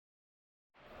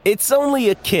It's only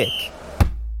a kick,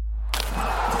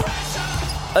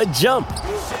 a jump,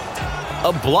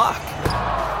 a block.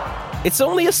 It's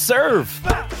only a serve.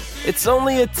 It's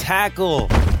only a tackle,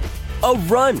 a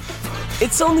run.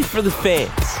 It's only for the fans.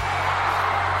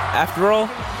 After all,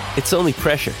 it's only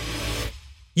pressure.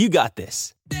 You got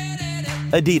this.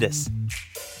 Adidas.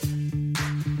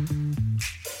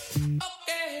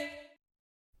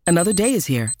 Another day is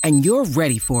here, and you're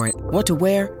ready for it. What to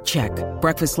wear? Check.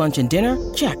 Breakfast, lunch, and dinner?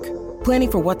 Check.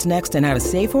 Planning for what's next and how to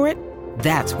save for it?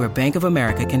 That's where Bank of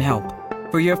America can help.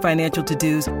 For your financial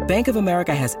to-dos, Bank of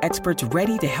America has experts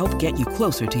ready to help get you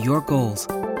closer to your goals.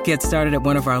 Get started at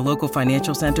one of our local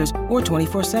financial centers or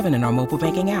 24/7 in our mobile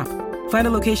banking app. Find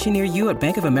a location near you at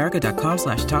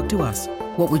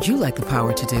bankofamerica.com/talktous. What would you like the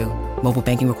power to do? Mobile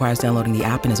banking requires downloading the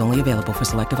app and is only available for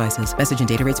select devices. Message and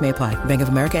data rates may apply. Bank of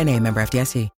America N.A., member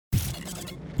FDIC.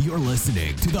 You're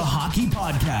listening to the Hockey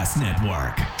Podcast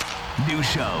Network. New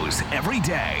shows every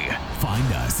day.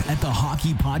 Find us at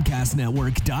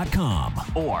thehockeypodcastnetwork.com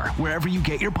or wherever you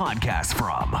get your podcasts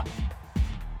from.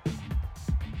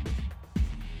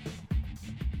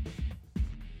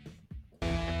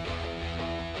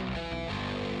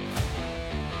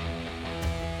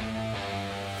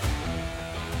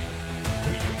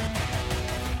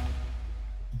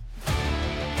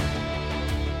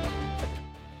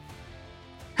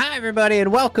 Hi, everybody,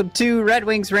 and welcome to Red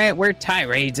Wings Rant, where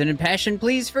tirades and impassioned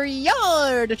pleas for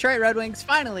your Detroit Red Wings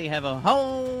finally have a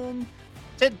home.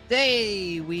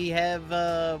 Today, we have,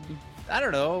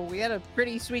 we had a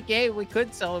pretty sweet game. We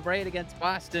could celebrate against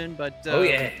Boston, but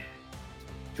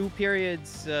two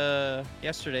periods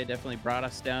yesterday definitely brought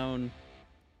us down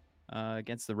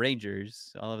against the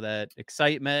Rangers. All of that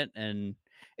excitement, and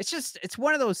it's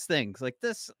one of those things like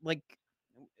this, like,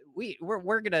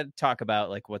 we're gonna talk about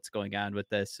like what's going on with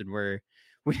this, and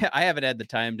I haven't had the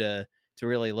time to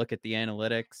really look at the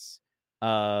analytics,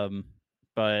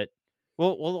 but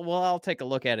we'll all take a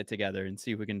look at it together and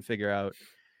see if we can figure out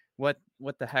what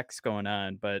the heck's going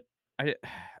on. But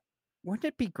wouldn't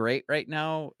it be great right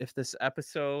now if this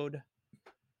episode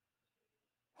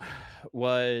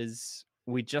was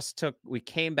we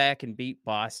came back and beat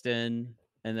Boston,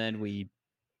 and then we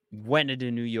went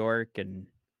into New York and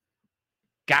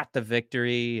got the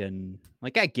victory, and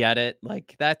like I get it,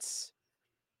 like that's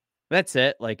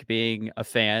it, like being a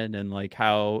fan and like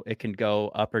how it can go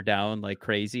up or down like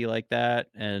crazy like that.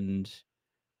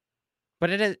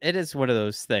 But it is one of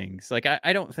those things. Like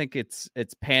I don't think it's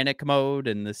panic mode,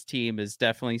 and this team is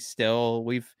definitely still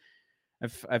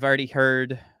I've already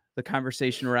heard the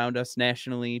conversation around us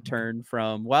nationally turn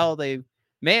from, well, they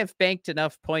may have banked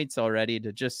enough points already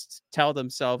to just tell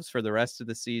themselves for the rest of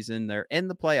the season they're in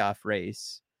the playoff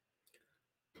race.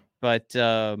 But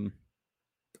and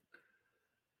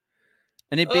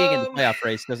it being in the playoff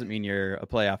race doesn't mean you're a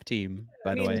playoff team,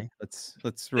 by the way. Let's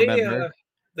remember.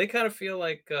 They kind of feel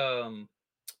like I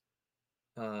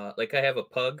have a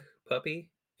puppy,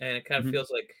 and it kind of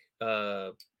feels like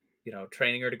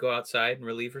training her to go outside and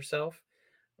relieve herself.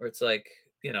 Or it's like,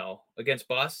 against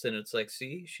Boston, it's like,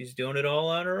 see, she's doing it all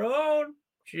on her own.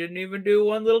 She didn't even do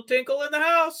one little tinkle in the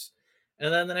house.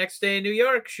 And then the next day in New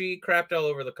York, she crapped all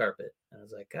over the carpet. And I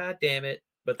was like, God damn it.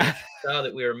 But then she saw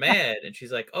that we were mad, and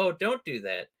she's like, oh, don't do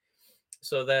that.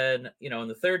 So then, in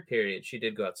the third period, she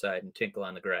did go outside and tinkle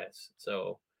on the grass.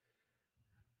 So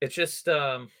it's just,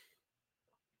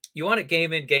 you want it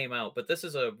game in, game out. But this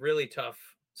is a really tough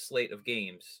slate of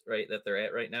games, right, that they're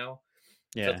at right now.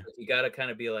 Yeah. So you got to kind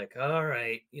of be like, all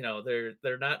right,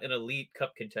 they're not an elite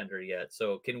cup contender yet.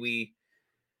 So can we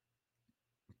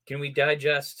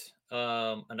digest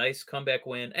a nice comeback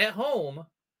win at home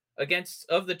against,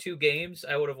 of the two games,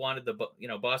 I would have wanted the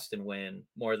Boston win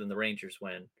more than the Rangers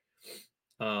win.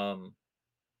 I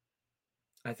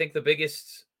think the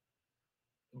biggest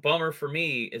bummer for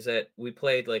me is that we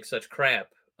played like such crap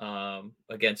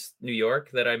against New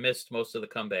York that I missed most of the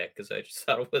comeback because I just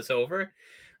thought it was over.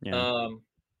 Yeah.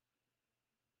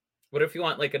 But if you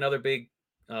want like another big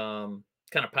kind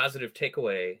of positive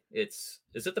takeaway, is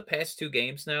it the past two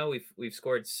games now we've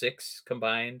scored 6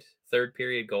 combined third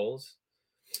period goals.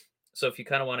 So if you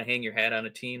kind of want to hang your hat on a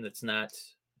team that's not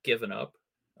given up,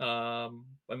 I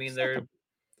mean they're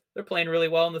playing really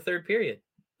well in the third period.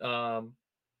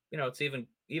 It's even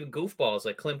goofballs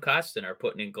like Klim Kostin are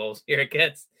putting in goals here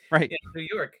against New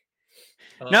York.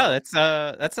 No, that's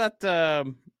not.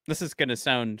 This is gonna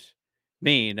sound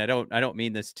mean. I don't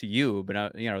mean this to you,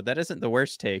 but that isn't the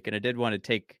worst take. And I did want to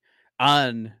take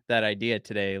on that idea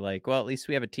today. Like, well, at least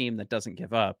we have a team that doesn't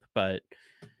give up. But,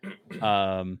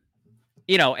 and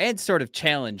sort of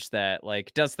challenge that.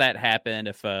 Like, does that happen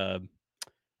if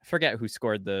forget who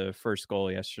scored the first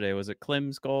goal yesterday. Was it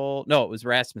Klim's goal? No, it was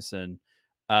Rasmussen.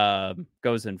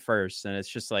 Goes in first, and it's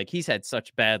just like he's had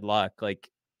such bad luck. Like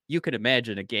you could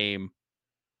imagine a game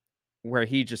where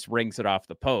he just rings it off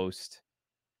the post,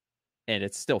 and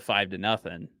it's still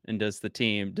 5-0. And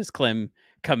does Klim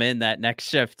come in that next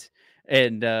shift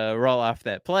and roll off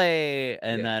that play?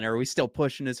 And then are we still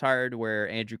pushing as hard where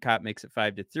Andrew Kopp makes it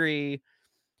 5-3?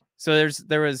 So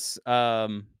there was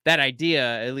that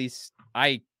idea, at least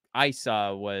I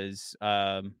saw, was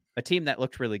a team that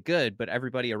looked really good, but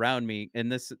everybody around me,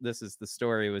 and this is the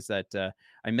story, was that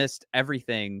I missed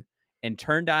everything and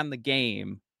turned on the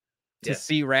game to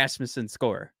see Rasmussen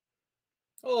score.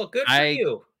 Oh, good for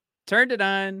you. Turned it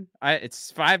on.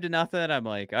 It's 5-0. I'm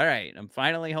like, all right, I'm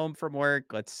finally home from work.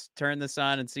 Let's turn this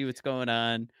on and see what's going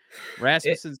on.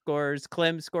 Rasmussen scores.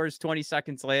 Klim scores 20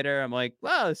 seconds later. I'm like,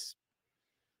 well, this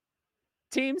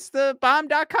team's the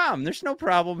bomb.com. There's no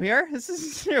problem here. This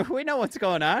is we know what's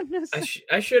going on.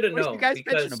 I should have known. What you guys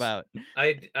bitching about?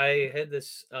 I had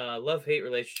this love-hate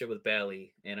relationship with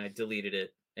Bally, and I deleted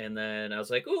it. And then I was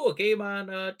like, "Ooh, a game on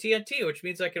TNT, which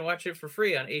means I can watch it for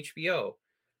free on HBO."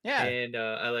 Yeah. And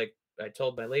I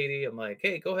told my lady, I'm like,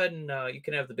 "Hey, go ahead and you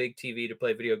can have the big TV to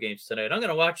play video games tonight. I'm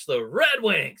gonna watch the Red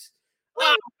Wings."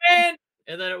 Oh man!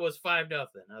 And then it was 5-0.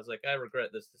 I was like, I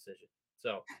regret this decision.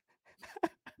 So.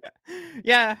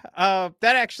 Yeah,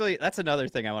 that's another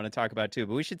thing I want to talk about too,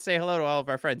 but we should say hello to all of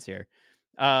our friends here.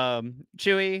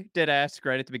 Chewy did ask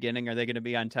right at the beginning, are they going to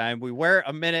be on time? We were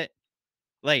a minute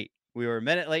late. We were a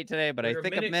minute late today, but I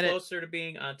think a minute closer to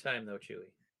being on time though,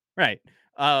 Chewy. Right.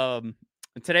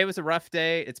 Today was a rough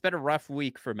day. It's been a rough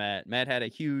week for Matt. Matt had a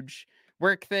huge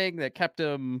work thing that kept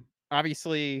him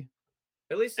obviously.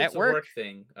 At least it's a work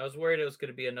thing. I was worried it was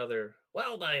going to be another.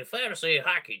 Well, the fantasy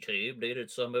hockey team needed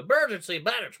some emergency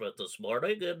management this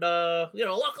morning, and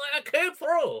luckily I came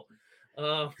through.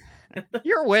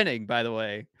 You're winning, by the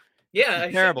way. Yeah,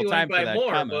 I terrible should be time by for that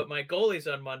more, comment. But my goalies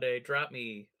on Monday dropped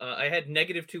me. I had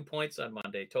 -2 points on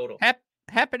Monday total.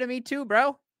 Happened to me too,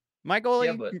 bro. My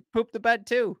goalie pooped the bed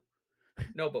too.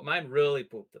 No, but mine really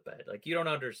pooped the bed. Like, you don't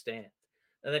understand.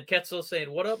 And then Ketzel saying,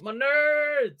 "What up, my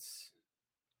nerds?"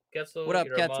 Ketzel, what up,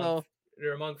 Ketzel?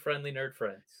 You're among friendly nerd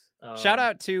friends. Shout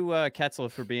out to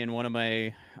Ketzel for being one of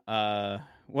my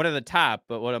one of the top,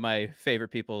 but one of my favorite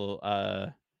people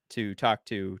to talk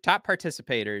to. Top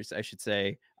participators, I should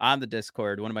say, on the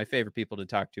Discord. One of my favorite people to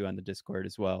talk to on the Discord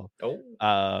as well. Oh.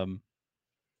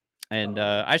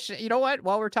 I should, you know what?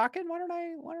 While we're talking, why don't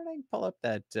I pull up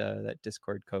that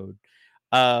Discord code?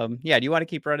 Do you want to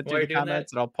keep running through the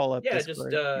comments, and I'll pull up? Yeah,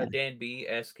 Discord? Just Dan B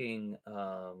asking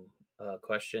a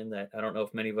question that I don't know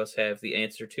if many of us have the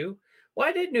answer to.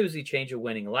 Why did Newsy change a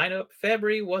winning lineup?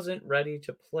 Fabry wasn't ready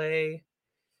to play.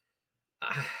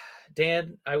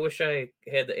 Dan, I wish I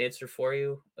had the answer for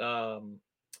you.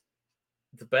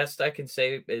 The best I can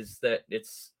say is that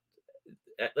it's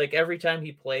like every time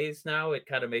he plays now, it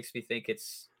kind of makes me think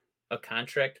it's a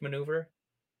contract maneuver.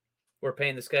 We're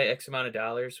paying this guy X amount of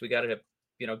dollars. We got to,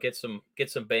 get some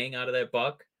bang out of that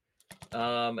buck.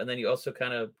 And then you also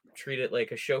kind of treat it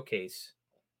like a showcase,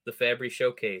 the Fabry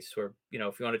showcase, where,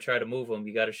 if you want to try to move him,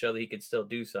 you got to show that he can still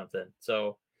do something.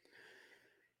 So,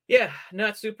 yeah,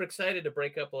 not super excited to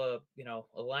break up a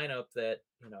lineup that,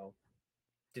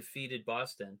 defeated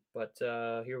Boston, but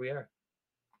here we are.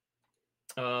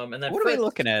 And then what are we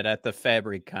looking at the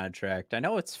Fabry contract? I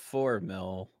know it's $4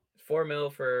 million. $4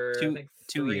 million for I think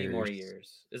 2 years. More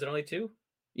years. Is it only 2?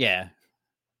 Yeah.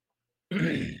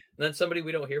 Then somebody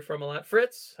we don't hear from a lot.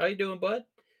 Fritz, how you doing, bud?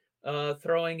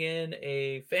 Throwing in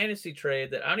a fantasy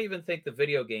trade that I don't even think the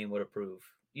video game would approve.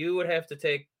 You would have to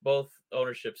take both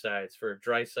ownership sides for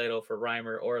Draisaitl, for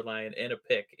Reimer or Lyon, and a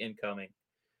pick incoming.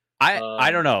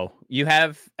 I don't know. You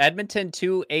have Edmonton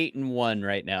 2-8-1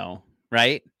 right now,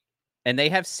 right? And they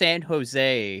have San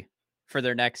Jose for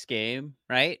their next game,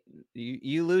 right?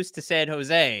 You lose to San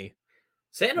Jose.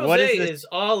 San Jose is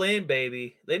all in,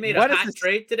 baby. They made a hot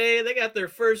trade today. They got their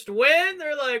first win.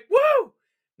 They're like, woo!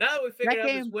 Now that we figured out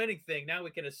this winning thing, now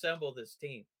we can assemble this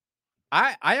team.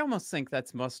 I almost think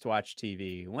that's must-watch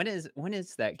TV. When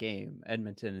is that game,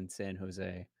 Edmonton and San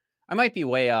Jose? I might be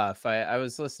way off. I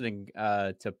was listening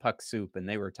to Puck Soup, and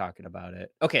they were talking about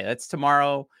it. Okay, that's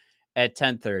tomorrow at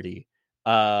 10:30.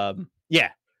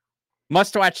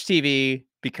 Must-watch TV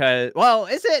because, well,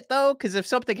 is it though? Because if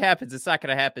something happens, it's not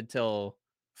going to happen till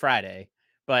Friday.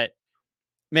 But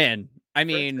man, I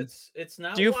mean, it's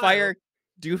not. Do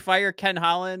you fire Ken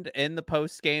Holland in the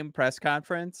post-game press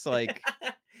conference? Like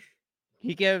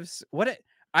he gives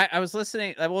I was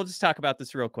listening. We'll just talk about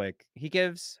this real quick. He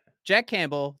gives Jack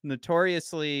Campbell,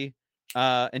 notoriously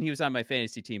And he was on my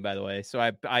fantasy team, by the way. So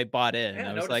I bought in.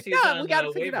 Yeah, I was like, he's on we got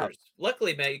to figure it out. waivers.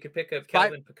 Luckily, Matt, you could pick up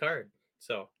Calvin Picard.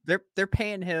 So they're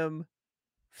paying him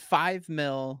 $5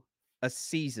 million a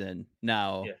season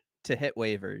now to hit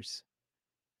waivers.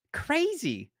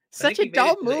 Crazy. Such a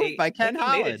dumb move by Ken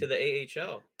Holland. He made it to the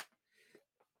AHL.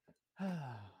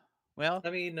 Well, I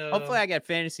mean, hopefully I get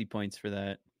fantasy points for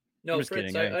that. No,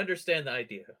 Fritz, kidding. I understand the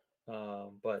idea,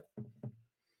 but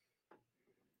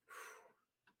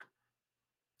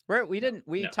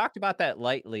we talked about that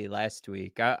lightly last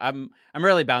week. I'm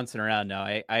really bouncing around now.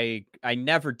 I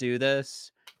never do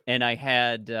this, and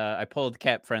I pulled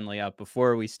Cap Friendly up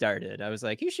before we started. I was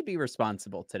like, you should be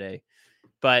responsible today,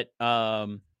 but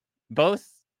both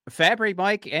Fabry,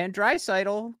 Mike, and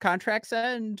Draisaitl contracts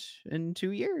end in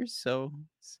 2 years, so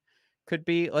could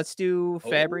be. Let's do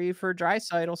Fabry for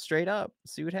Draisaitl straight up.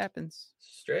 See what happens.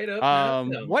 Straight up.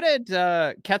 What did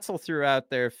Ketzel threw out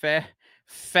there?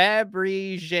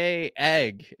 Fabergé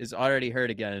egg is already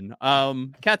hurt again.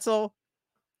 Ketzel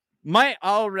might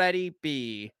already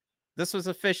be. This was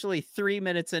officially 3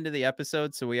 minutes into the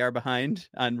episode, so we are behind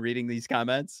on reading these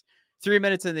comments. 3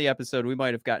 minutes into the episode, we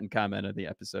might have gotten comment of the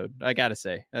episode. I gotta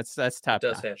say, that's top. It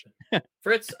does happen.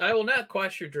 Fritz, I will not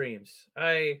quash your dreams.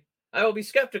 I will be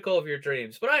skeptical of your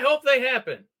dreams, but I hope they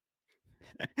happen.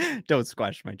 Don't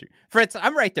squash my dream, Fritz.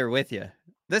 I'm right there with you.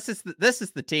 This is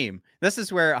the team. This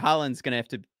is where Holland's gonna have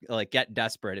to get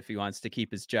desperate if he wants to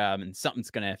keep his job, and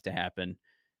something's gonna have to happen.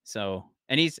 So,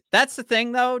 and that's the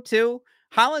thing though too.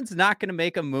 Holland's not gonna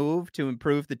make a move to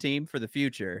improve the team for the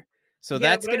future. So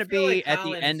that's gonna be at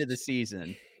the end of the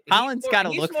season. Holland's got to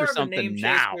look for something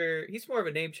now. He's more of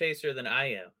a name chaser than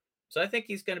I am. So I think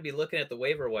he's going to be looking at the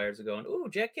waiver wires and going, "Ooh,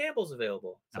 Jack Campbell's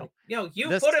available." Like,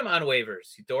 put him on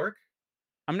waivers, you dork.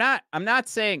 I'm not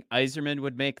saying Yzerman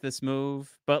would make this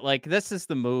move, but this is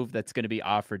the move that's going to be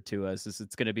offered to us.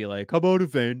 It's going to be like, how about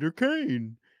Evander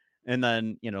Kane? And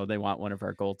then, they want one of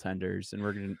our goaltenders, and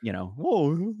we're going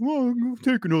to,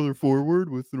 take another forward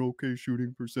with an okay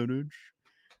shooting percentage.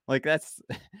 That's,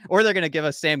 or they're going to give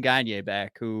us Sam Gagner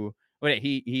back, who,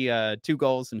 he 2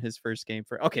 goals in his first game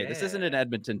for, this isn't an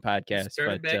Edmonton podcast,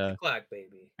 but back the clock,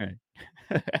 baby. All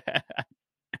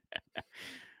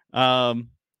right.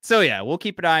 So yeah, we'll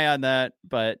keep an eye on that,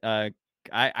 but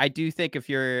I do think if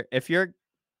you're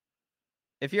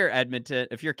Edmonton,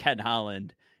 if you're Ken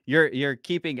Holland, you're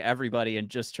keeping everybody and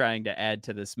just trying to add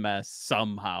to this mess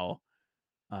somehow.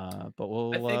 But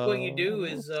I think what you do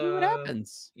is see what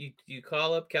happens. You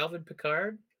call up Calvin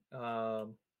Picard.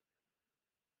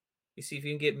 You see if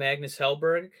you can get Magnus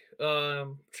Hellberg,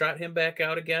 trot him back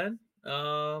out again.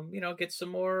 Get some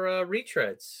more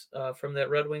retreads from that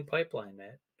Red Wing pipeline,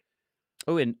 Matt.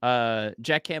 Oh, and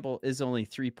Jack Campbell is only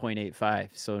 3.85,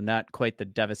 so not quite the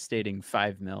devastating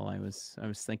 $5 million I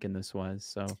was thinking this was.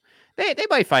 So they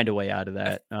might find a way out of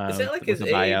that. Is that like his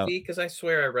AAV? Because I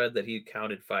swear I read that he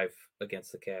counted 5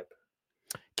 against the cap.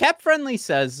 Cap Friendly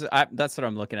says that's what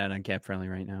I'm looking at on Cap Friendly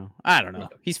right now. I don't know.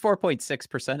 He's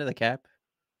 4.6% of the cap.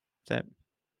 Is that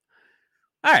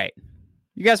all right?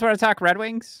 You guys want to talk Red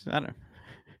Wings? I don't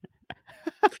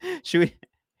know.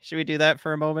 Should we do that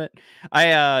for a moment?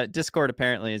 Discord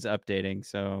apparently is updating,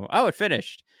 so it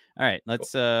finished. All right,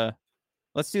 let's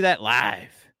do that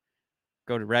live.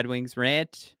 Go to Red Wings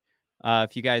Rant.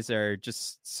 If you guys are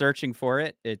just searching for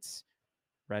it, it's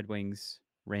Red Wings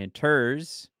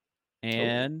Ranters.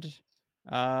 And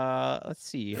let's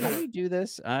see, how do you do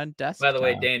this on desktop? By the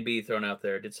way, Dan B thrown out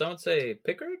there. Did someone say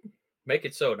Pickard? Make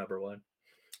it so, number 1.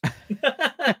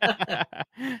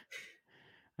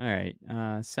 All right.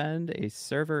 Send a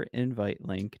server invite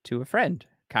link to a friend.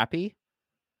 Copy.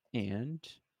 And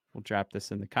we'll drop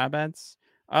this in the comments.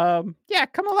 Yeah,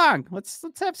 come along. Let's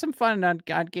have some fun on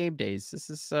game days. This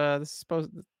is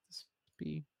supposed to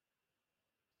be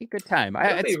a good time.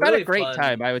 It's been really a great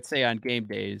time, I would say, on game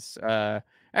days.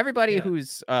 Everybody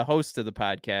who's a host of the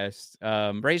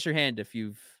podcast, raise your hand if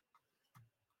you've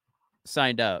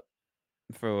signed up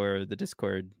for the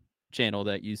Discord channel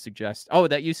that you suggested.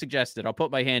 I'll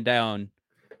put my hand down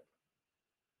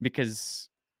because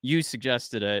you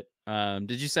suggested it.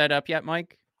 Did you set up yet,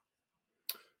 Mike?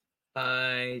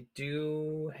 I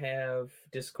do have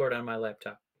Discord on my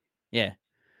laptop. Yeah.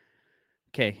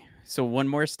 Okay. So one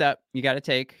more step you got to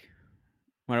take.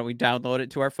 Why don't we download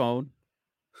it to our phone?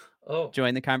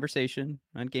 Join the conversation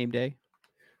on game day.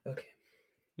 Okay.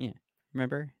 Yeah.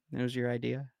 Remember? That was your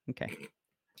idea? Okay.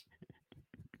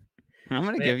 I'm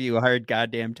going to give you a hard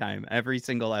goddamn time every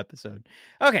single episode.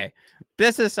 Okay.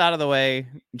 Business out of the way.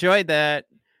 Enjoyed that.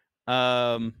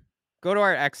 Go to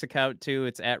our X account too.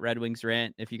 It's at Red Wings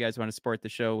Rant. If you guys want to support the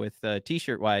show with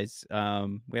t-shirt wise, we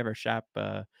have our shop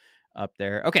up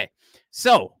there. Okay,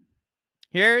 so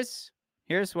here's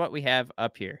what we have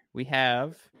up here. We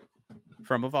have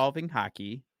from Evolving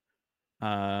Hockey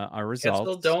our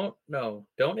results. Ketzel,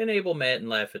 don't enable Matt and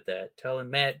laugh at that. Tell him,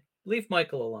 Matt, leave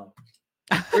Michael alone.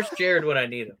 Where's Jared when I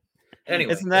need him?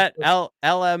 Anyway, isn't that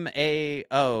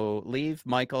LMAO? Leave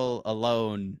Michael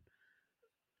alone.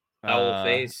 Owl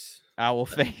face. Owl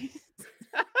face.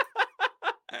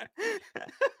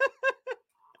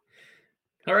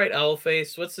 All right, Owl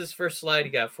face. What's this first slide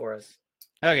you got for us?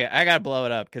 Okay, I gotta blow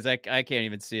it up because I can't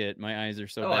even see it. My eyes are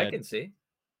so bad. I can see.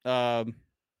 All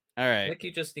right. I think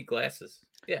you just need glasses.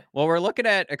 Yeah. Well, we're looking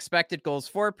at expected goals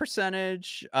for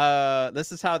percentage.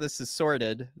 This is how this is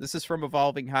sorted. This is from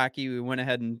Evolving Hockey. We went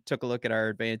ahead and took a look at our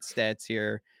advanced stats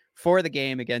here for the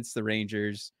game against the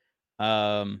Rangers.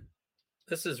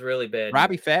 This is really bad.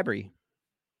 Robbie Fabry,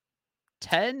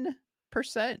 10%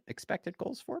 expected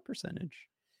goals for percentage.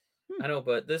 I know,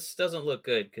 but this doesn't look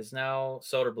good because now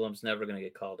Soderblom's never going to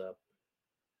get called up.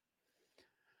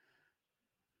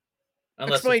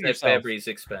 Unless it's at Fabry's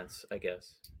expense, I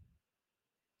guess.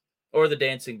 Or the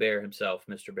Dancing Bear himself,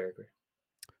 Mr. Berger.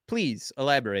 Please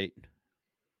elaborate.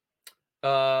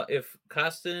 If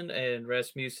Kostin and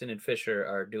Rasmussen and Fisher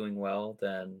are doing well,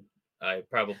 then I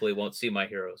probably won't see my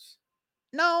heroes.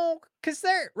 No, because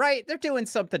they're doing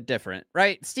something different,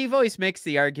 right? Steve always makes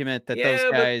the argument that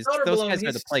those guys are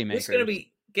the playmakers. He's going to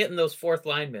be getting those fourth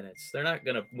line minutes. They're not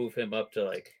going to move him up to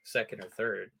like second or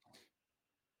third.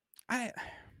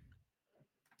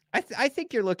 I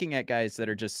think you're looking at guys that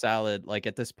are just solid. Like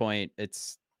at this point,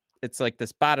 it's like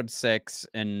this bottom six,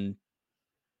 and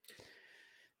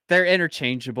they're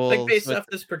interchangeable. Like based off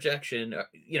this projection,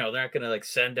 they're not going to like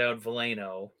send out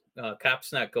Veleno.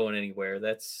 Cop's not going anywhere.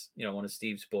 That's one of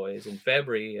Steve's boys, and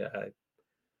Fabry.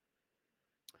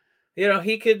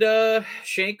 He could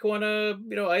shank one of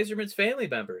Yzerman's family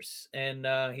members, and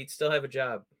he'd still have a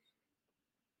job.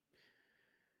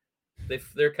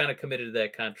 They're kind of committed to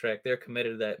that contract. They're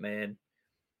committed to that man.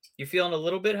 You feeling a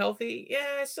little bit healthy?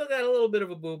 Yeah, I still got a little bit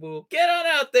of a boo-boo. Get on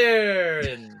out there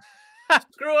and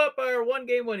screw up our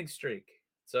 1-game winning streak.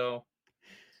 So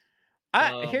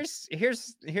here's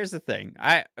the thing.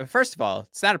 First of all,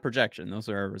 it's not a projection. Those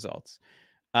are our results.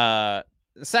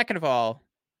 Second of all,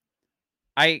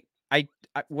 I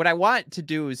what I want to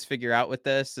do is figure out with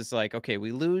this is like, okay,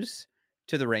 we lose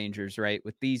to the Rangers, right?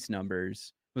 With these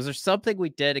numbers. Was there something we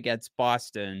did against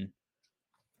Boston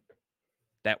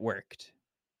that worked?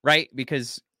 Right?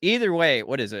 Because either way,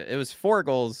 what is it? It was 4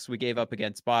 goals we gave up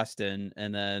against Boston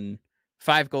and then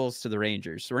 5 goals to the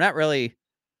Rangers. So we're not really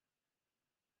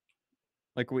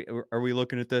like, are we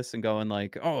looking at this and going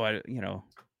like,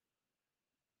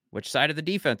 which side of the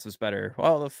defense was better?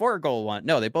 Well, the 4-goal one.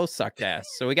 No, they both sucked ass.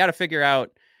 So we got to figure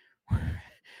out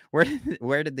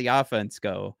where did the offense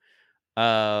go?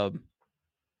 Right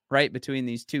between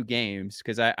these two games,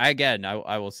 because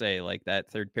I will say like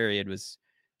that third period was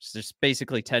just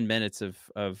basically 10 minutes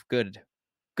of good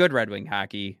Red Wing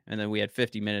hockey, and then we had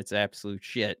 50 minutes of absolute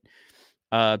shit.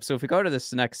 So if we go to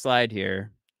this next slide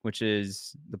here, which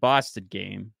is the Boston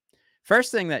game,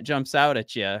 first thing that jumps out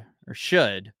at you, or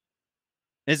should,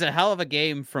 is a hell of a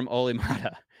game from Olli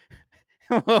Maatta.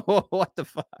 What the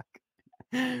fuck?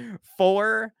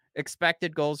 4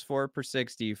 expected goals for per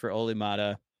 60 for Olli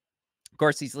Maatta. Of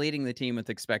course, he's leading the team with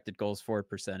expected goals for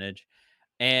percentage.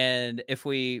 And if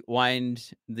we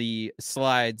wind the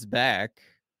slides back,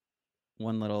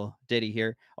 one little ditty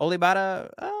here, Olli Maatta,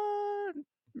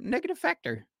 negative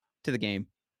factor to the game.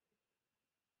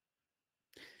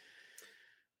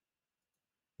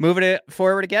 Moving it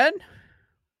forward again,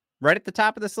 right at the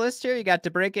top of this list here, you got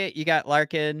DeBrincat, you got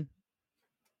Larkin,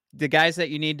 the guys that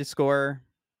you need to score.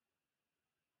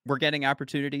 We're getting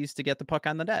opportunities to get the puck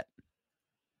on the net.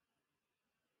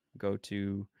 Go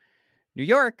to New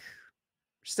York,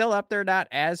 still up there, not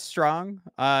as strong,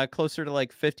 closer to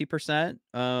like 50%.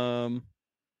 And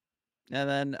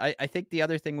then I think the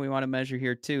other thing we want to measure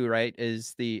here too, right,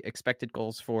 is the expected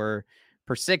goals for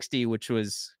per 60, which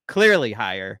was clearly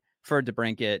higher for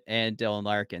DeBrincat and Dylan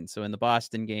Larkin. So in the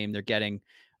Boston game, they're getting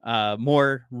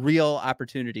more real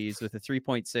opportunities with a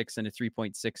 3.6 and a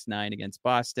 3.69 against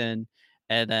Boston.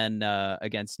 And then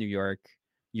against New York,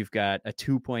 you've got a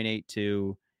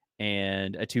 2.82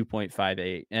 and a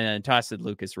 2.58, and tossed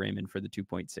Lucas Raymond for the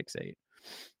 2.68.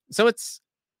 So it's,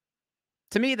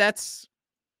 to me, that's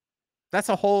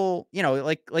a whole,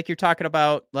 like you're talking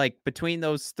about, like between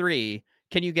those 3,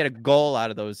 can you get a goal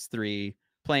out of those 3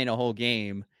 playing a whole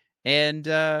game? And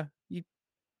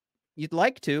you'd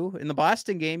like to. In the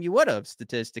Boston game, you would have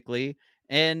statistically,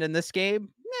 and in this game,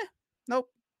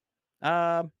 nope.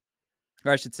 Or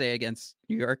I should say against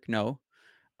New York, no.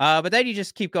 But then you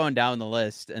just keep going down the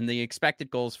list, and the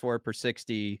expected goals for per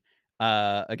 60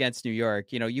 against New York.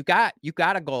 You got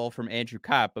a goal from Andrew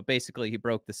Kopp, but basically he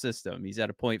broke the system. He's at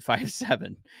a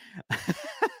 0.57.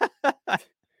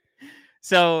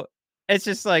 So it's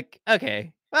just like,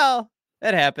 okay, well,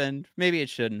 that happened. Maybe it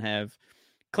shouldn't have.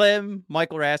 Klim,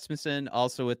 Michael Rasmussen,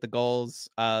 also with the goals.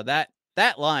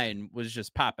 That line was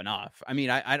just popping off. I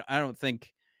mean, I don't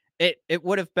think it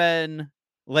would have been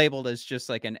labeled as just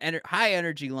like an high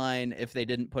energy line if they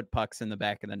didn't put pucks in the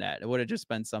back of the net. It would have just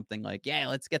been something like, yeah,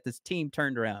 let's get this team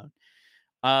turned around.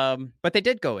 But they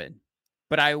did go in.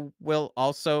 But I will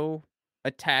also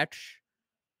attach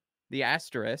the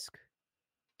asterisk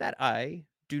that I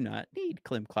do not need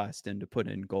Klim Kostin to put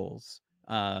in goals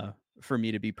for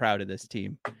me to be proud of this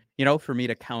team, for me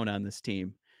to count on this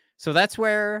team. So that's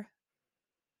where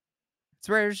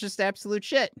it's just absolute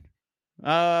shit.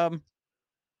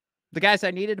 The guys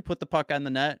I needed to put the puck on the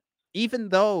net, even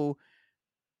though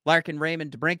Larkin,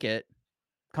 Raymond, DeBrincat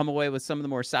come away with some of the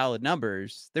more solid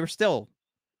numbers, they were still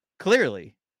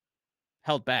clearly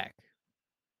held back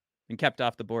and kept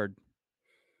off the board.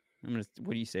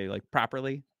 What do you say, like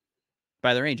properly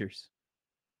by the Rangers?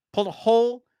 Pulled a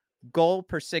whole goal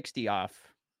per 60 off.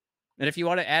 And if you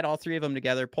want to add all three of them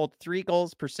together, pulled 3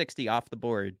 goals per 60 off the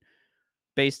board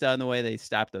based on the way they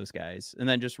stopped those guys. And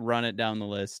then just run it down the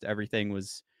list. Everything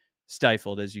was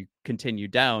stifled as you continue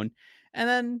down. And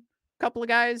then a couple of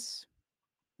guys,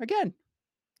 again,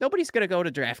 nobody's going to go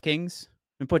to DraftKings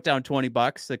and put down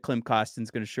 $20 that Klim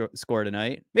Kostin's going to score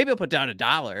tonight. Maybe he'll put down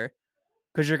 $1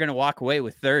 because you're going to walk away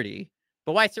with 30.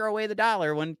 But why throw away the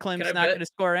 $1 when Klim's not going to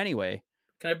score anyway?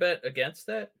 Can I bet against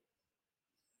that?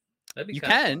 You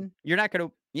can. Fun. You're not going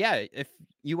to. Yeah, if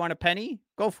you want a penny,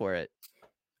 go for it.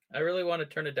 I really want to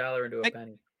turn $1 into a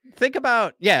penny. Think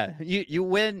about, you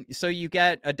win, so you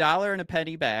get $1 and a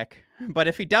penny back. But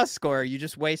if he does score, you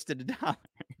just wasted $1.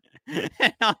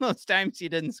 And all those times he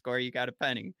didn't score, you got a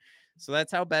penny. So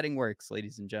that's how betting works,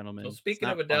 ladies and gentlemen. Well, speaking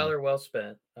of $1 well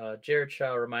spent, Jared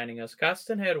Shaw reminding us,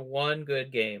 Kostin had one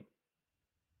good game.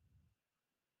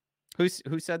 Who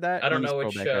said that? I don't know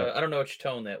which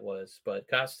tone that was, but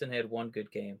Kostin had one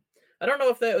good game. I don't know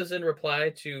if that was in reply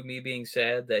to me being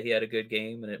sad that he had a good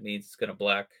game and it means it's going to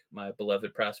block my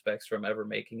beloved prospects from ever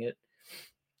making it.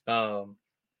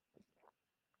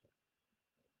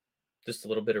 Just a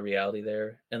little bit of reality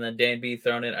there. And then Dan B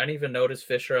thrown in. I didn't even notice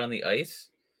Fisher on the ice.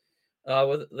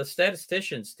 Well, the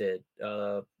statisticians did.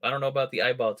 I don't know about the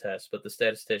eyeball test, but the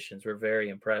statisticians were very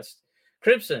impressed.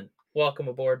 Crimson, welcome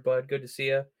aboard, bud. Good to see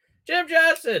you. Jim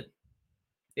Johnson,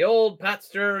 the old pot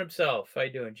stirrer himself. How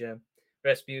you doing, Jim?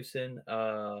 Rasmussen,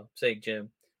 saying Jim.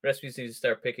 Rasmussen needs to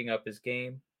start picking up his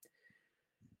game.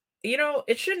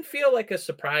 It shouldn't feel like a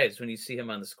surprise when you see him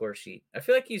on the score sheet. I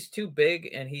feel like he's too big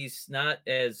and he's not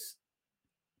as...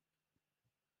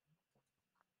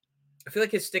 I feel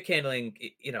like his stick handling,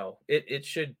 it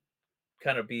should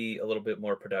kind of be a little bit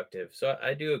more productive. So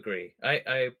I do agree.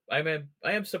 I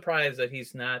am surprised that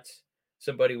he's not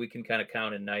somebody we can kind of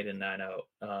count in night out.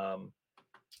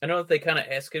 I know that they kind of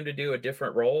ask him to do a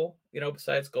different role,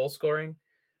 besides goal scoring.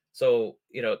 So,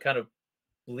 it kind of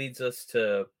leads us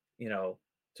to,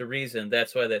 to reason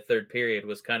that's why that third period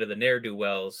was kind of the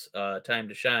ne'er-do-wells time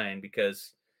to shine,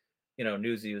 because,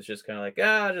 Newsy was just kind of like,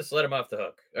 just let him off the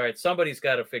hook. All right, somebody's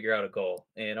got to figure out a goal,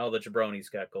 and all the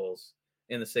jabronis got goals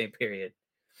in the same period.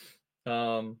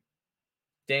 Dan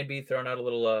B throwing out a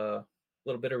little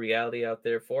bit of reality out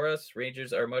there for us.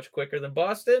 Rangers are much quicker than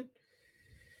Boston.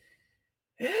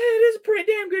 It is a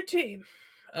pretty damn good team.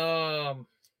 I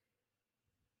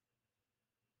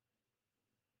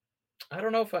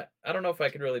don't know if I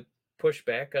can really push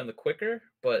back on the quicker,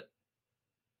 but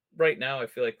right now I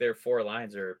feel like their 4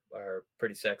 lines are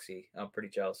pretty sexy. I'm pretty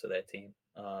jealous of that team.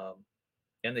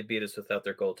 And they beat us without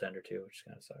their goaltender too, which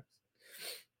kind of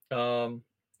sucks.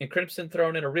 And Crimson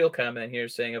thrown in a real comment here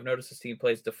saying, I've noticed this team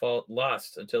plays default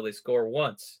lost until they score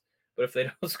once. But if they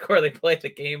don't score, they play the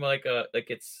game like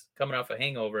it's coming off a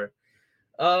hangover.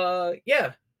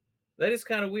 Yeah, that is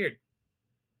kind of weird.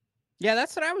 Yeah,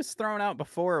 that's what I was throwing out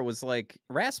before. It was like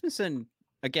Rasmussen,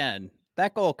 again,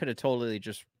 that goal could have totally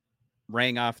just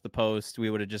rang off the post. We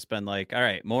would have just been like, all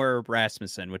right, more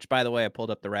Rasmussen, which, by the way, I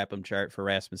pulled up the Rap'em chart for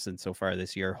Rasmussen so far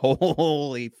this year.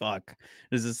 Holy fuck,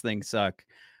 does this thing suck?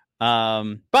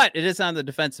 But it is on the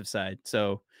defensive side.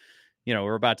 So,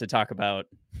 we're about to talk about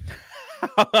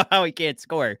how he can't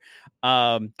score.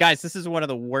 Guys, this is one of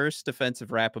the worst defensive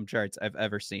Rap'em charts I've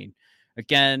ever seen.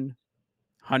 Again,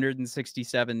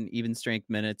 167 even strength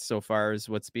minutes so far is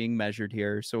what's being measured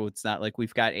here. So it's not like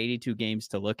we've got 82 games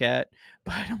to look at,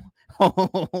 but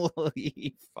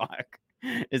holy fuck,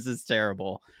 this is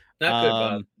terrible. Not good,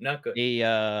 Bob. Not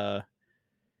good.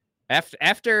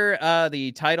 After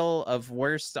the title of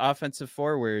worst offensive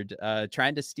forward,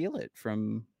 trying to steal it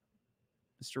from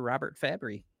Mr. Robert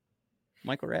Fabry,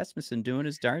 Michael Rasmussen doing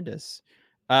his darndest.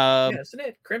 Yeah, isn't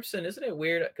it Crimson? Isn't it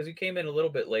weird because you came in a little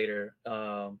bit later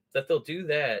that they'll do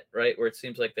that, right? Where it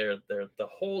seems like they're the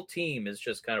whole team is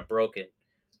just kind of broken.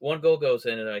 One goal goes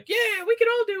in and they're like, yeah, we can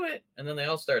all do it, and then they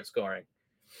all start scoring.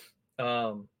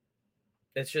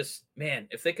 It's just, man,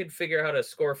 if they could figure out how to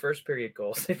score first period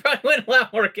goals, they probably win a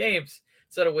lot more games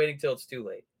instead of waiting till it's too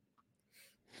late.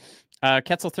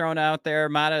 Ketzel thrown out there.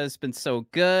 Mata has been so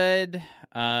good.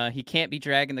 He can't be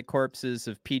dragging the corpses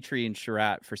of Petrie and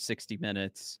Sherratt for 60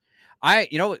 minutes.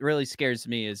 You know what really scares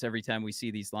me is every time we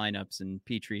see these lineups and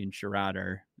Petrie and Sherratt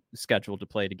are scheduled to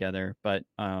play together. But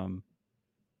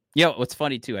what's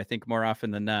funny too, I think more often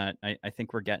than not, I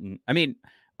think we're getting, I mean,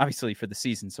 obviously for the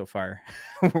season so far,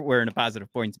 we're in a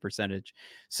positive points percentage.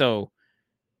 So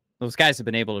those guys have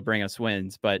been able to bring us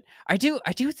wins, but I do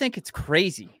think it's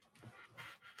crazy.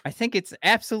 I think it's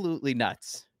absolutely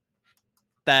nuts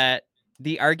that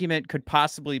the argument could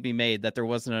possibly be made that there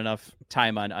wasn't enough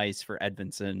time on ice for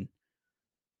Edvinsson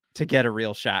to get a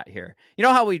real shot here. You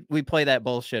know how we play that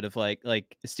bullshit of like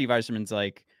Steve Yzerman's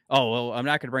like, oh, well, I'm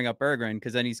not going to bring up Berggren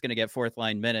because then he's going to get fourth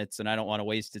line minutes and I don't want to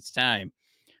waste his time.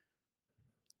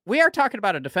 We are talking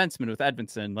about a defenseman with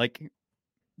Edvinsson. Like,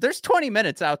 there's 20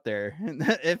 minutes out there,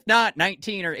 if not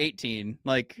 19 or 18.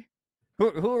 Like,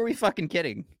 who are we fucking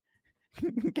kidding?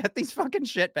 Get these fucking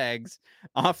shitbags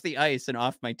off the ice and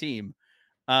off my team.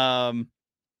 I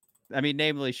mean,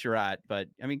 namely Sherratt, but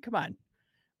I mean, come on.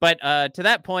 But to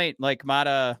that point, like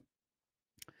Mata,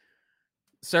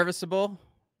 serviceable.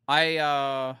 It's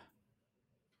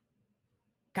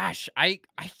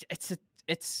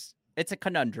a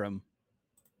conundrum.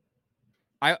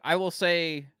 I will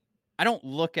say I don't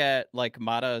look at like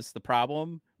Mata as the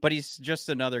problem, but he's just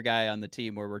another guy on the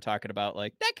team where we're talking about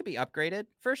like that could be upgraded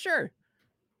for sure.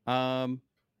 But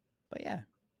yeah,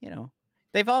 you know,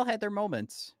 they've all had their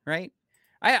moments, right?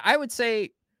 I would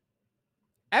say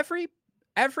every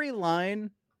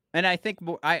line, and I think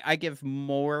I give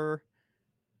more.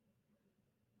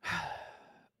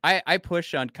 I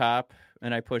push on Cop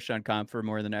and I push on Compher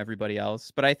more than everybody else,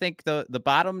 but I think the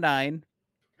bottom 9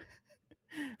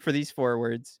 for these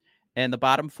forwards and the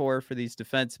bottom 4 for these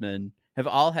defensemen have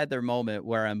all had their moment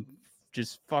where I'm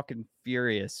just fucking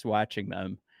furious watching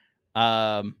them.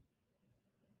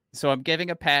 So I'm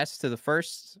giving a pass to the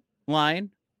first line,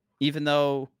 even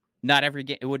though not every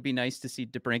game, it would be nice to see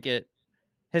DeBrincat.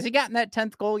 Has he gotten that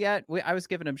 10th goal yet? I was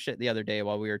giving him shit the other day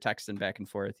while we were texting back and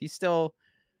forth. He's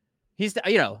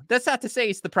you know, that's not to say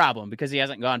he's the problem because he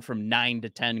hasn't gone from 9 to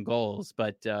 10 goals,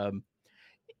 but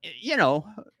you know,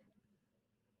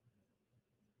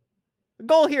 a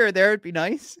goal here or there would be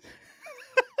nice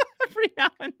every now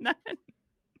and then.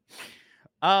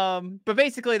 But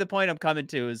basically the point I'm coming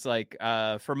to is like,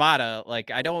 for Mata,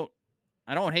 like I don't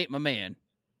hate my man.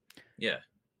 Yeah.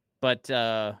 But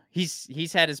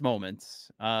he's had his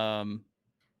moments.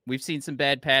 We've seen some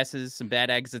bad passes, some bad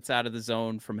exits out of the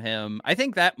zone from him. I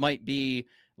think that might be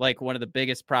like one of the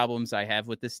biggest problems I have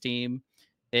with this team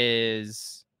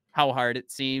is how hard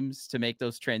it seems to make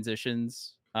those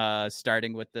transitions,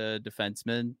 starting with the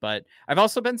defenseman. But I've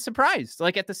also been surprised,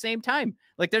 like at the same time,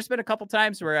 like there's been a couple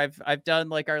times where I've done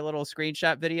like our little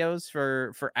screenshot videos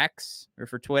for X or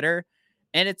for Twitter.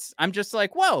 And I'm just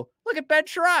like, whoa, look at Ben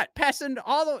Sherratt passing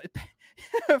all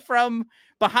the from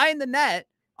behind the net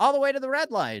all the way to the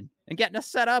red line and getting us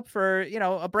set up for, you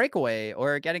know, a breakaway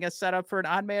or getting us set up for an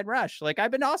on-man rush. Like I've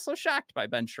been also shocked by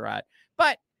Ben Sherratt,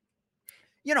 but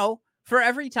you know, for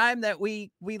every time that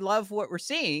we love what we're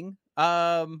seeing,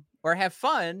 or have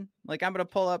fun, like I'm going to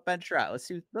pull up Ben Sherratt. Let's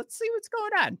see what's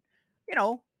going on. You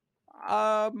know,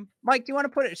 Mike, do you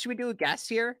want to should we do a guess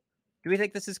here? Do we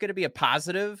think this is going to be a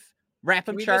positive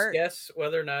Rapham chart? Just guess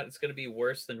whether or not it's going to be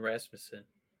worse than Rasmussen.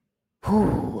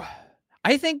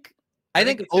 I think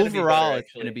overall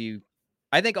it's going to be.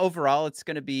 I think overall it's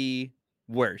going to be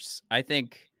worse. I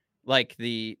think like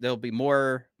there'll be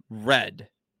more red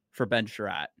for Ben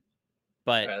Sherratt,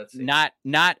 but right,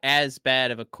 not as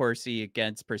bad of a Corsi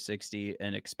against per 60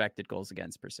 and expected goals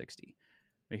against per 60.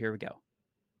 But here we go.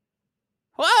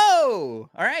 Whoa!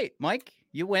 All right, Mike,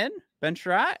 you win. Ben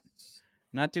Sherratt,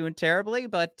 not doing terribly,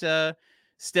 but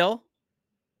still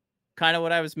kind of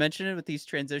what I was mentioning with these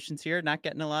transitions here, not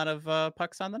getting a lot of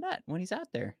pucks on the net when he's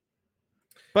out there.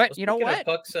 But you know what?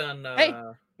 Pucks on, hey,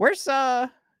 where's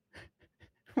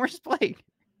Blake?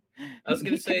 I was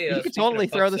going to say, you could totally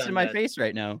throw this in my face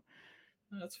right now.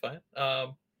 That's fine.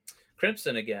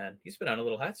 Crimson again. He's been on a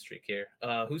little hot streak here.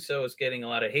 Husso is getting a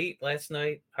lot of hate last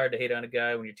night. Hard to hate on a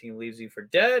guy when your team leaves you for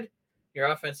dead. Your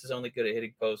offense is only good at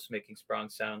hitting posts, making strong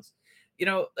sounds.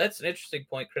 That's an interesting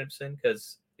point, Crimson,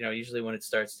 because usually when it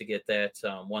starts to get that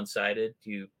one-sided,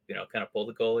 you kind of pull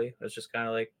the goalie. It's just kind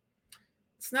of like,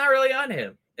 it's not really on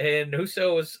him. And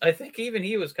Husso was, I think even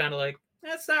he was kind of like,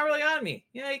 that's not really on me.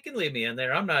 Yeah, you can leave me in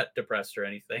there. I'm not depressed or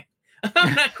anything.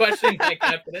 I'm not questioning my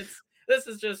confidence. This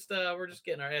is just we're just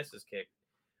getting our asses kicked.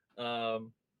 Yeah,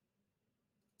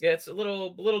 it's a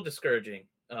little discouraging.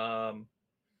 But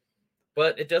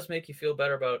it does make you feel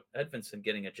better about Edvinsson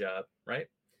getting a job, right?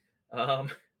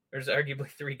 There's arguably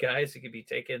 3 guys he could be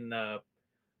taking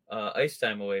ice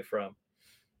time away from.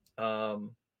 Well,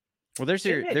 there's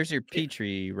your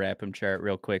Petrie Rap'em chart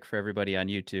real quick for everybody on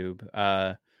YouTube.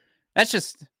 That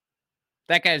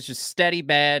guy's just steady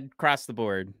bad across the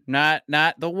board. Not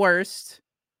the worst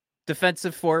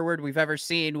defensive forward we've ever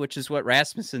seen, which is what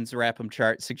Rasmussen's Rap'em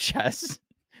chart suggests,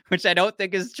 which I don't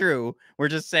think is true. We're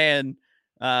just saying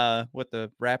what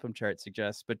the Rap'em chart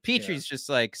suggests. But Petrie's just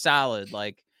like solid,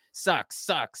 like sucks.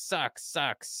 Like,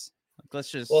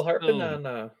 let's just harping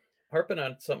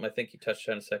on something I think you touched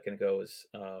on a second ago is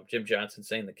Jim Johnson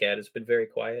saying the cat has been very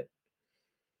quiet.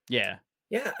 Yeah,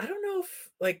 I don't know if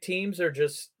like teams are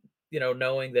just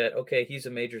knowing that, okay, he's a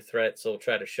major threat, so we'll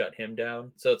try to shut him down.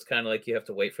 So it's kind of like you have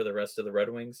to wait for the rest of the Red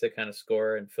Wings to kind of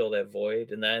score and fill that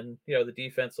void. And then, the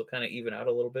defense will kind of even out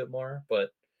a little bit more.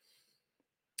 But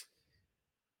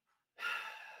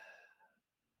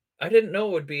I didn't know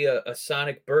it would be a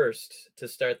sonic burst to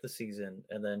start the season.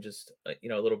 And then just, a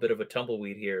little bit of a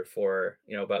tumbleweed here for,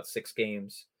 about 6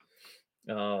 games.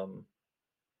 So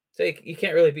you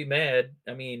can't really be mad.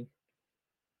 I mean,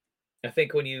 I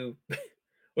think when you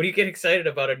get excited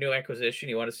about a new acquisition,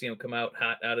 you want to see him come out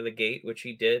hot out of the gate, which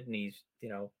he did, and he's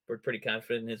we're pretty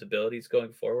confident in his abilities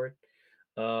going forward.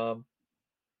 I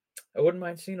wouldn't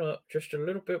mind seeing just a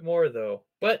little bit more though.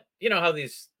 But how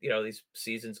these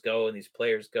seasons go and these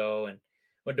players go, and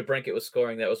when DeBrincat was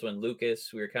scoring, that was when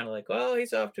Lucas, we were kind of like, well,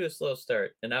 he's off to a slow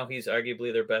start, and now he's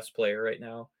arguably their best player right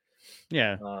now.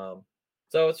 Yeah.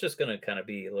 So it's just going to kind of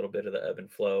be a little bit of the ebb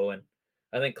and flow, and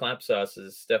I think Clamp Sauce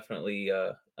is definitely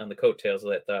on the coattails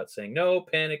of that thought, saying, no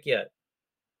panic yet.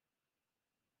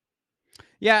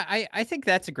 Yeah, I think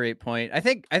that's a great point. I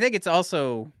think it's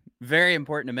also very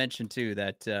important to mention, too,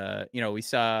 that, we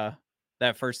saw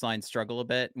that first line struggle a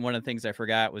bit. And one of the things I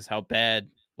forgot was how bad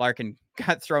Larkin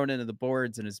got thrown into the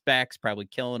boards, and his back's probably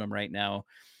killing him right now.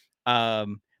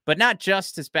 But not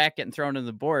just his back getting thrown into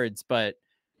the boards, but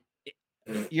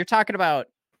you're talking about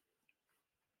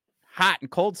hot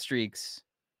and cold streaks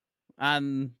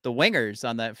on the wingers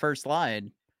on that first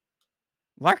line.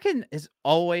 Larkin is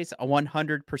always a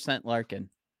 100% Larkin,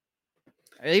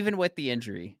 even with the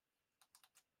injury.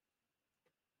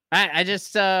 I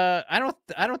just I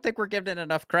don't think we're giving it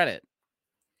enough credit.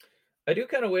 I do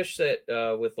kind of wish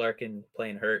that with Larkin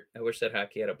playing hurt, I wish that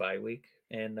hockey had a bye week.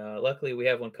 And luckily we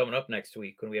have one coming up next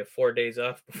week when we have 4 days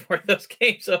off before those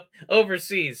games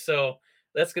overseas. So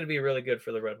that's going to be really good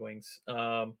for the Red Wings.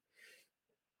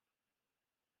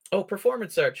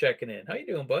 Performance Art checking in. How you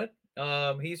doing, bud?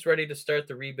 He's ready to start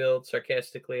the rebuild,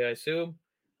 sarcastically, I assume.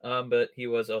 But he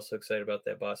was also excited about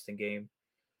that Boston game.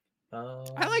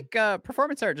 I like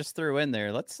Performance Art just threw in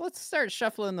there. Let's start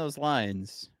shuffling those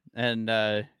lines. And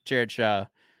Jared Shaw,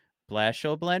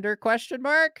 Blashill blender ?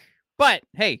 But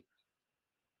hey,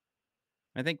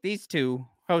 I think these two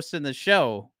hosting the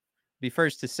show be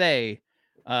first to say,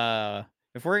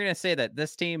 if we're gonna say that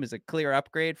this team is a clear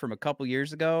upgrade from a couple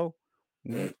years ago,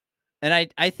 and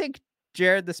I think,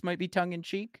 Jared, this might be tongue in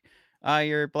cheek,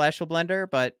 your Blashill blender,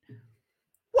 but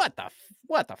what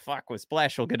the fuck was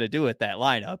Blashill gonna do with that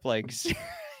lineup? Like,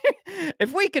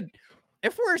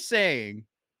 if we're saying,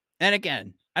 and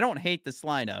again, I don't hate this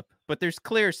lineup, but there's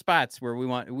clear spots where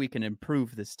we can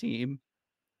improve this team.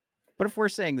 But if we're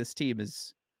saying this team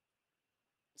is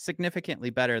significantly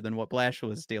better than what Blashill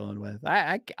was dealing with,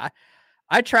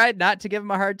 I tried not to give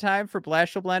him a hard time for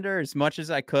Blashill blender as much as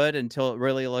I could until it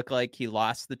really looked like he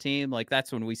lost the team. Like,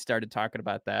 that's when we started talking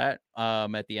about that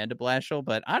at the end of Blashill.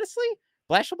 But honestly,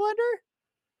 Blashill blender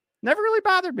never really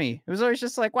bothered me. It was always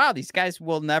just like, wow, these guys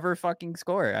will never fucking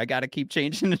score. I got to keep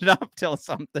changing it up till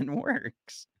something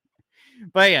works.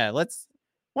 But yeah,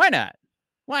 why not?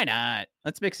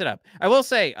 Let's mix it up. I will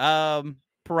say,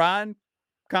 Perron,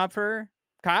 Cop,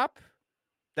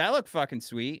 that looked fucking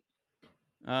sweet.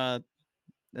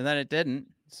 And then it didn't.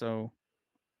 So,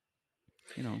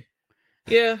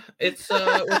 Yeah, it's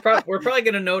we're probably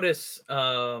going to notice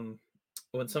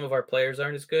when some of our players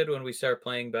aren't as good when we start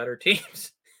playing better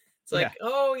teams. It's like,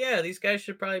 oh yeah, these guys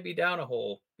should probably be down a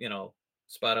whole,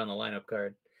 spot on the lineup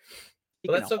card.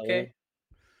 But Speaking that's of okay.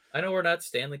 I know we're not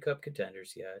Stanley Cup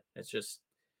contenders yet. It's just,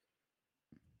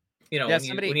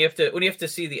 when you have to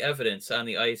see the evidence on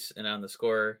the ice and on the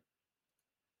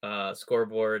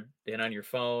scoreboard and on your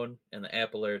phone and the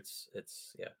app alerts,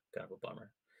 it's kind of a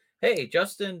bummer. Hey,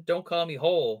 Justin, don't call me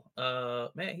whole.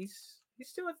 Man, he's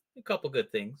doing a couple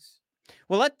good things.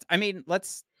 Well,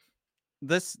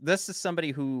 this is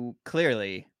somebody who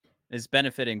clearly is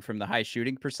benefiting from the high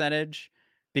shooting percentage,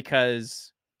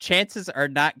 because chances are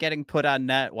not getting put on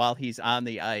net while he's on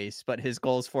the ice, but his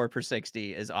goals for per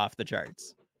 60 is off the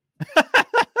charts.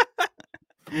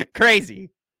 Crazy.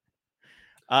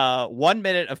 1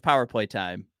 minute of power play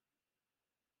time.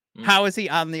 How is he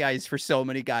on the ice for so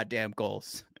many goddamn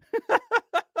goals?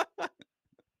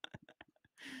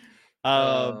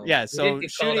 So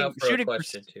shooting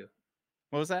question too.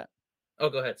 What was that? Oh,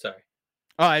 go ahead. Sorry.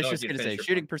 Oh, I was just going to say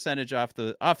shooting percentage off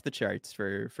the charts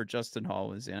for Justin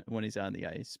Holl when he's on the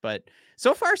ice, but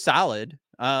so far solid.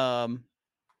 I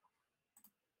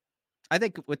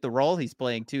think with the role he's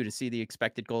playing too, to see the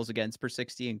expected goals against per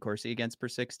 60 and Corsi against per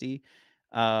 60,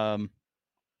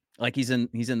 like he's in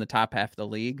the top half of the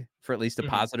league for at least a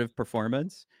positive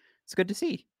performance. It's good to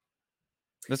see,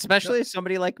 especially as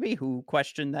somebody like me who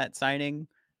questioned that signing,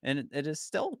 and it is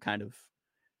still kind of,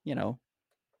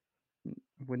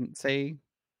 wouldn't say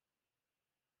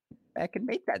I can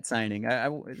make that signing.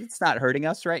 It's not hurting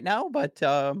us right now, but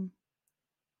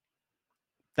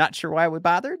not sure why we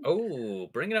bothered. Oh,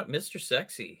 bringing up Mr.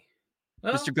 Sexy.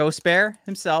 Well, Mr. Ghost Bear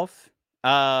himself.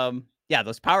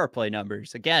 Those power play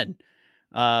numbers again,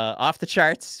 off the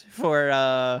charts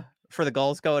for the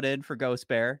goals going in for Ghost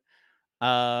Bear.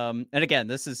 And again,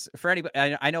 this is for anybody.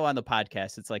 I know on the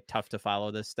podcast it's like tough to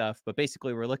follow this stuff, but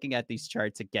basically we're looking at these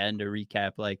charts again to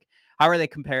recap, like, how are they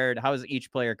compared? How is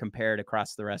each player compared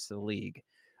across the rest of the league?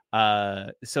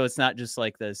 So it's not just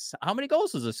like this, how many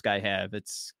goals does this guy have?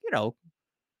 It's,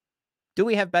 do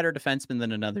we have better defensemen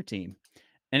than another team?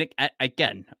 And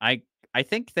I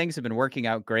think things have been working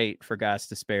out great for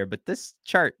Gostisbehere, but this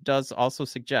chart does also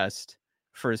suggest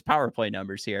for his power play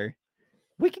numbers here,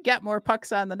 we could get more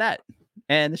pucks on the net,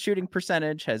 and the shooting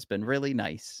percentage has been really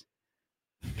nice.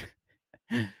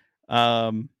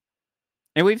 And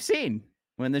we've seen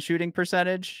when the shooting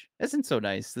percentage isn't so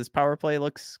nice, this power play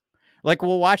looks like,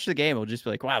 we'll watch the game, we'll just be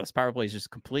like, wow, this power play is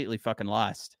just completely fucking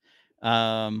lost.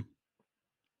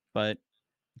 But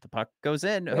the puck goes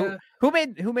in. Yeah. Who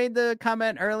made the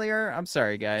comment earlier? I'm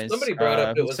sorry, guys. Somebody brought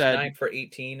up it was 9 for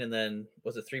 18, and then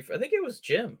was it 3 for? I think it was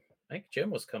Jim. I think Jim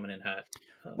was coming in hot.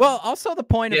 Well, also the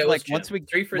point of like, once we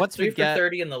 3 for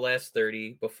 30 in the last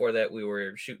 30. Before that, we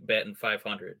were batting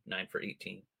 500, 9 for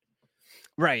 18.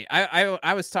 Right.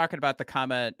 I was talking about the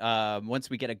comment. Once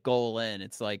we get a goal in,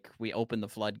 it's like we open the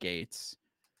floodgates.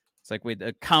 It's like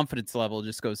the confidence level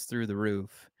just goes through the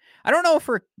roof. I don't know if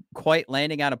we're quite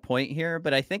landing on a point here,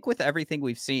 but I think with everything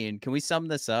we've seen, can we sum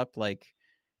this up? Like,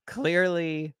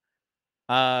 clearly,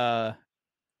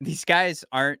 these guys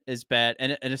aren't as bad.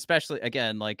 And especially,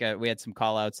 again, like we had some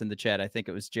call outs in the chat. I think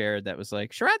it was Jared that was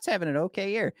like, Sherrod's having an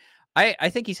okay year. I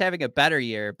think he's having a better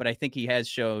year, but I think he has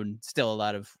shown still a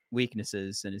lot of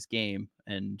weaknesses in his game.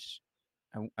 And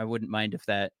I wouldn't mind if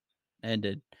that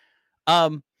ended.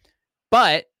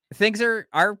 But things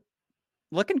are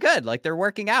looking good. Like, they're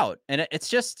working out. And it's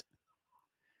just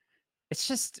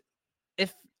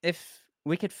if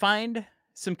we could find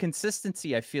some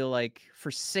consistency, I feel like,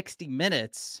 for 60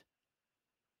 minutes.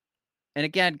 And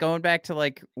again, going back to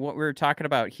like what we were talking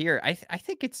about here, I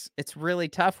think it's really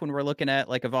tough when we're looking at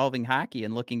like evolving hockey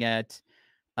and looking at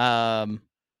the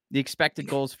expected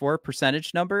goals for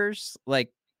percentage numbers,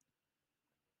 like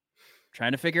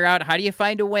trying to figure out, how do you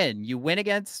find a win? You win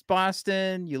against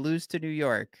Boston, you lose to New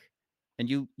York, and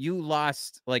you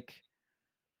lost, like,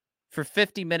 for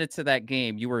 50 minutes of that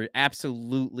game, you were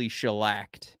absolutely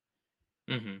shellacked.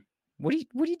 Mm-hmm. What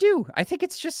do you do? I think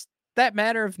it's just that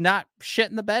matter of not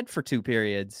shitting the bed for 2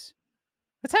 periods.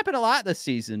 That's happened a lot this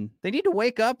season. They need to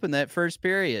wake up in that first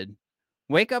period.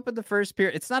 Wake up in the first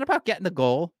period. It's not about getting the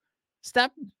goal.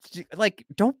 Stop. Like,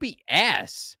 don't be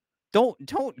ass. Don't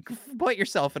put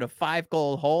yourself in a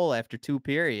 5-goal hole after 2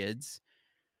 periods.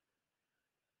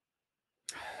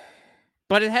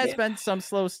 But it has been some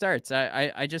slow starts.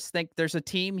 I just think there's a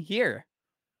team here.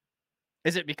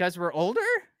 Is it because we're older?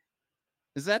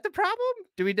 Is that the problem?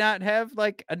 Do we not have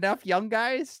like enough young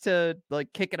guys to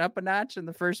like kick it up a notch in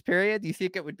the first period? Do you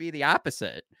think it would be the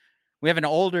opposite? We have an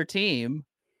older team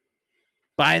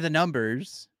by the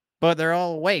numbers, but they're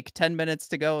all awake 10 minutes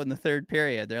to go in the third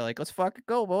period. They're like, let's fucking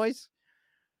go, boys.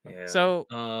 Yeah.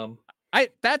 So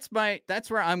That's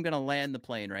where I'm gonna land the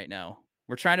plane right now.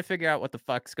 We're trying to figure out what the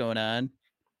fuck's going on.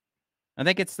 I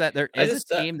think it's that there is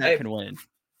a team that can win.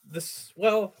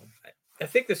 I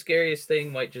think the scariest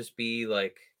thing might just be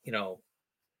like,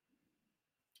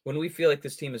 when we feel like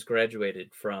this team has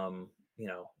graduated from,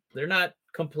 they're not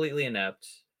completely inept,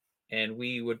 and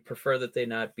we would prefer that they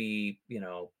not be,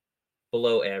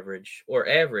 below average or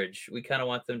average. We kind of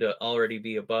want them to already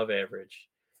be above average.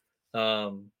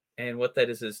 And what that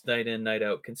is night in, night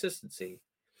out consistency.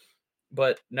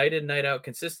 But night in, night out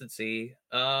consistency,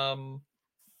 I'd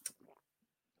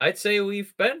say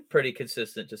we've been pretty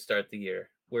consistent to start the year,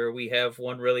 where we have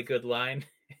one really good line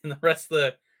and the rest of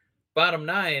the bottom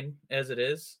 9 as it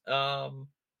is.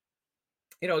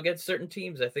 Against certain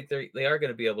teams, I think they are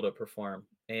going to be able to perform.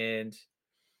 And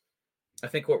I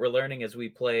think what we're learning as we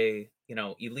play,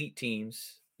 elite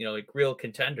teams, like real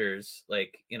contenders,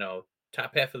 like,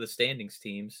 top half of the standings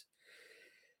teams,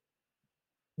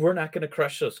 we're not going to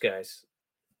crush those guys.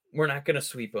 We're not going to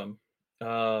sweep them.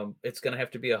 It's going to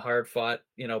have to be a hard fought,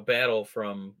 battle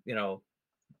from,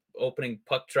 opening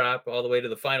puck drop all the way to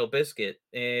the final biscuit.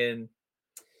 And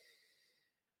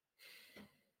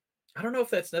I don't know if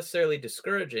that's necessarily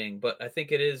discouraging, but I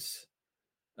think it is.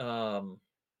 I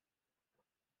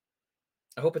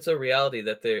hope it's a reality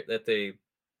that they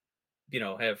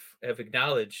have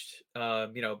acknowledged,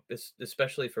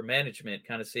 especially for management,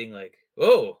 kind of seeing like,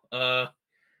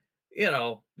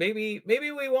 maybe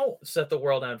we won't set the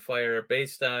world on fire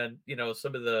based on,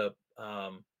 some of the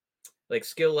like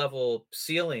skill level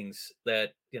ceilings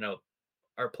that,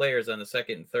 our players on the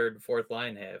second and third and fourth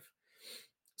line have.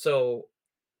 So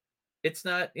it's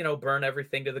not, burn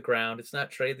everything to the ground. It's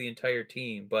not trade the entire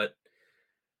team, but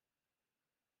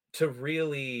to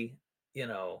really,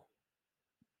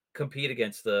 compete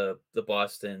against the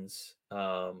Bostons,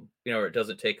 it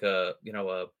doesn't take a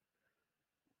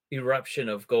eruption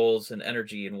of goals and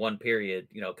energy in one period,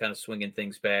 kind of swinging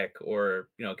things back, or,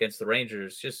 against the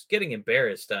Rangers, just getting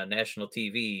embarrassed on national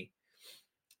TV.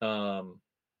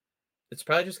 It's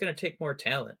probably just going to take more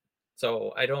talent.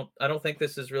 So I don't think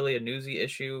this is really a newsy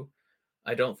issue.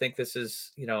 I don't think this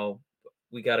is,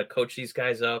 we got to coach these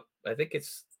guys up. I think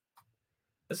this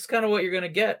is kind of what you're going to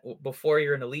get before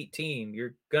you're an elite team.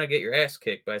 You're going to get your ass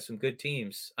kicked by some good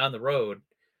teams on the road.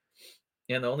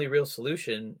 And the only real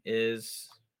solution is,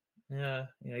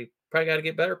 you probably got to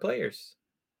get better players.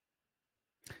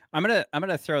 I'm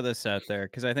gonna throw this out there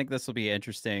because I think this will be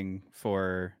interesting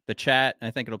for the chat. I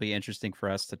think it'll be interesting for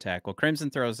us to tackle. Crimson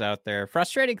throws out there,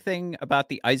 frustrating thing about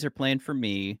the Yzer plan for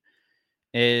me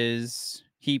is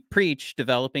he preached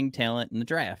developing talent in the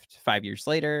draft. 5 years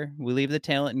later, we leave the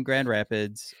talent in Grand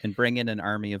Rapids and bring in an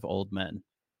army of old men.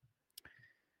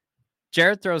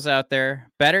 Jared throws out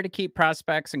there, better to keep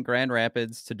prospects in Grand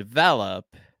Rapids to develop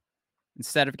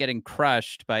instead of getting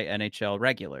crushed by NHL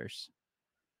regulars.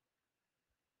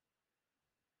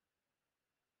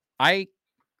 I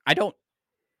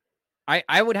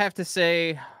would have to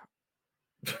say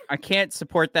I can't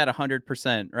support that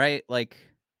 100%, right? Like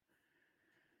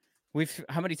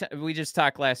how many times we just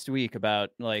talked last week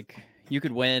about like you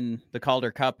could win the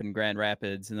Calder Cup in Grand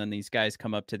Rapids and then these guys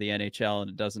come up to the NHL and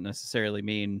it doesn't necessarily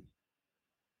mean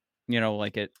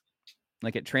like it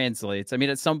translates. I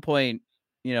mean, at some point,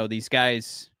 these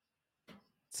guys,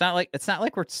 it's not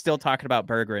like we're still talking about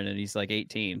Berggren and he's like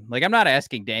 18. Like, I'm not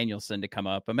asking Danielson to come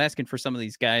up. I'm asking for some of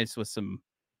these guys with some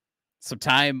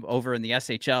time over in the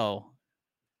SHL,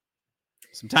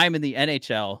 some time in the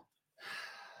NHL.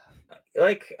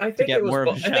 Like, I think it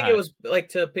was like,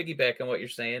 to piggyback on what you're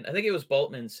saying, I think it was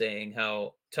Boltman saying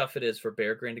how tough it is for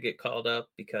Berggren to get called up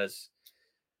because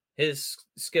his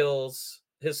skill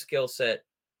set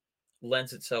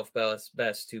lends itself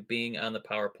best to being on the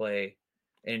power play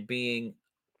and being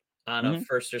on a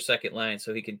first or second line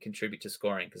so he can contribute to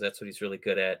scoring, because that's what he's really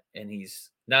good at. And he's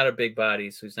not a big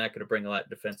body, so he's not going to bring a lot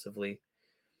defensively.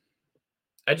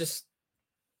 I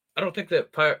don't think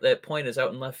that point is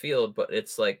out in left field, but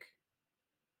it's like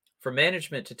for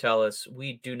management to tell us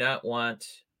we do not want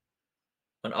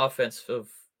an offense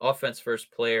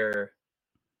first player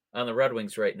on the Red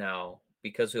Wings right now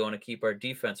because we want to keep our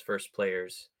defense first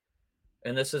players.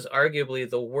 And this is arguably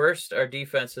the worst our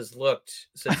defense has looked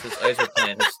since this Yzer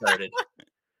plan has started.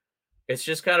 It's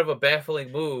just kind of a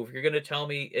baffling move. You're going to tell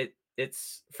me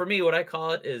it's for me, what I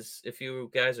call it is, if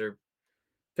you guys are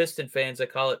Piston fans, I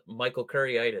call it Michael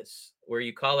Curry-itis, where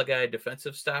you call a guy a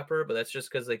defensive stopper, but that's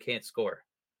just because they can't score.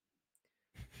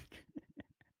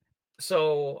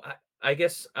 So I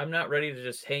guess I'm not ready to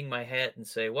just hang my hat and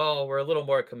say, well, we're a little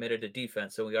more committed to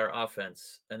defense than we are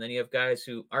offense. And then you have guys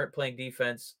who aren't playing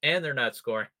defense and they're not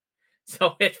scoring.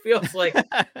 So it feels like,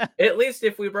 at least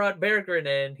if we brought Berggren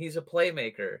in, he's a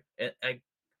playmaker. And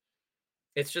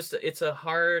it's a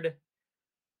hard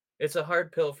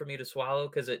pill for me to swallow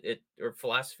because or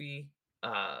philosophy,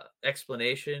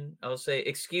 explanation. I'll say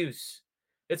excuse.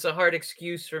 It's a hard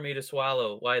excuse for me to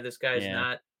swallow why this guy's Yeah.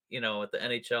 not, at the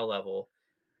NHL level,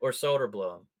 or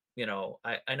Soderblom.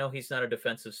 I know he's not a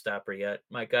defensive stopper yet.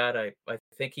 My God, I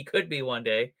think he could be one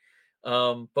day.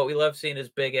 But we love seeing his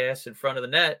big ass in front of the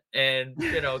net and,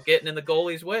 getting in the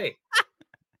goalie's way.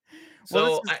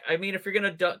 Well, this So, is I mean, if you're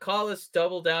going to call us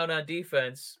double down on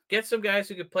defense, get some guys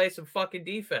who could play some fucking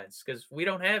defense, because we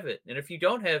don't have it. And if you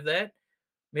don't have that,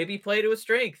 maybe play to a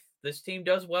strength. This team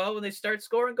does well when they start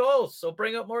scoring goals. So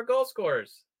bring up more goal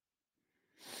scorers.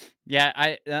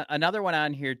 Yeah, another one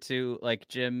on here too, like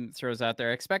Jim throws out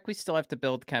there. I expect we still have to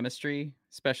build chemistry,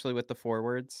 especially with the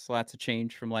forwards. Lots of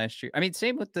change from last year. I mean,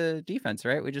 same with the defense,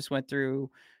 right? We just went through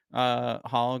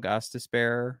Hall,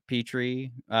 Gostisbehere,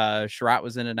 Petrie. Sherratt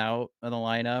was in and out of the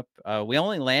lineup. We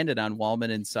only landed on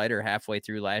Wallman and Sider halfway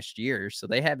through last year, so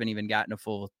they haven't even gotten a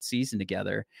full season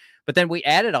together. But then we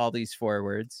added all these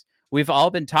forwards. We've all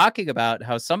been talking about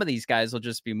how some of these guys will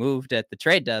just be moved at the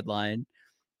trade deadline.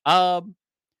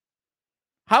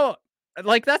 How,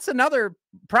 like, that's another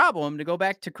problem, to go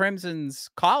back to Crimson's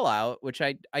call out, which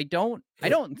I don't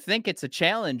think it's a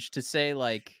challenge to say,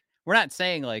 like, we're not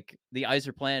saying like the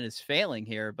Yzer plan is failing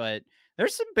here, but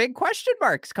there's some big question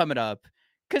marks coming up,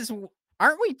 because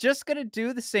aren't we just going to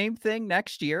do the same thing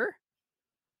next year?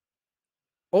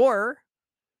 Or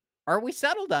are we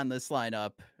settled on this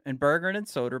lineup and Berggren and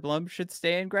Soderblom should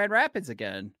stay in Grand Rapids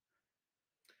again?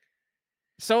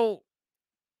 So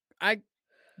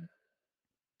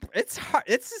it's hard.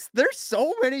 There's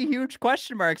so many huge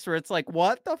question marks where it's like,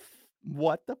 what the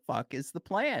fuck is the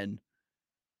plan?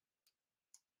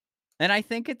 And I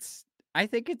think it's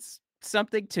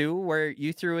something too where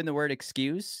you threw in the word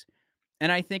excuse,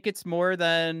 and I think it's more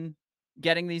than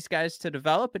getting these guys to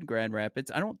develop in Grand Rapids.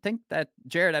 I don't think that,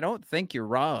 Jared, I don't think you're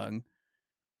wrong,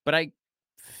 but I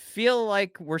feel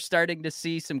like we're starting to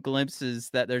see some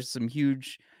glimpses that there's some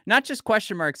huge, not just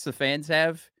question marks the fans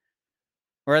have,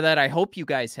 or that I hope you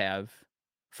guys have,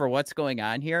 for what's going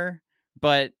on here,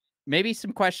 but maybe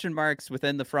some question marks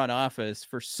within the front office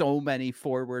for so many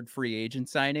forward free agent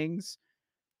signings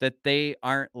that they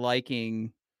aren't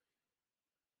liking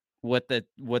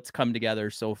what's come together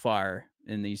so far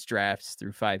in these drafts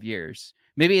through 5 years.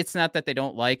 Maybe it's not that they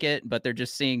don't like it, but they're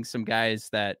just seeing some guys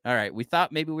that, all right, we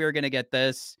thought maybe we were going to get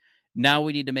this. Now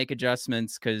we need to make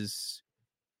adjustments because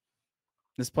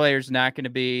this player's not going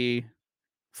to be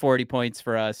 40 points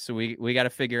for us. So we got to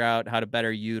figure out how to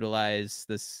better utilize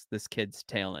this kid's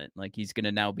talent. Like, he's going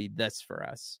to now be this for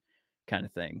us, kind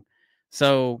of thing.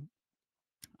 So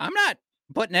I'm not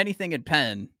putting anything in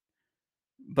pen,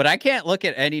 but I can't look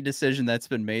at any decision that's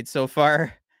been made so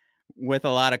far with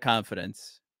a lot of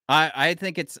confidence. I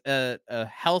think it's a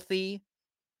healthy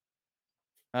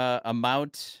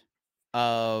amount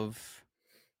of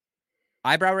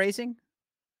eyebrow raising,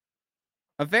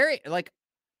 a very, like,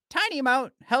 tiny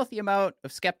amount, healthy amount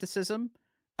of skepticism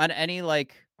on any,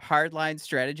 like, hardline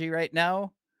strategy right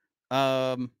now.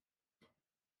 But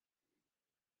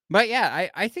yeah,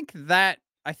 I think that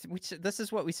this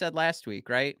is what we said last week,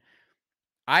 right?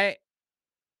 I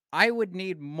would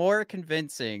need more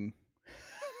convincing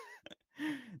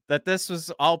that this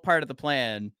was all part of the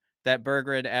plan, that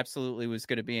Berggren absolutely was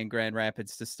going to be in Grand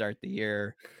Rapids to start the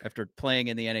year after playing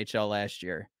in the NHL last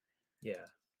year. Yeah.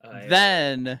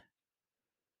 Then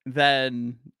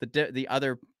the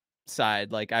other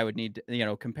side, like, I would need,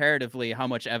 comparatively, how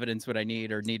much evidence would I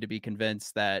need to be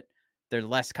convinced that they're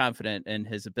less confident in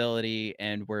his ability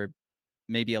and we're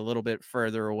maybe a little bit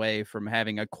further away from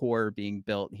having a core being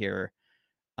built here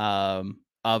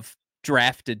of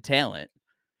drafted talent.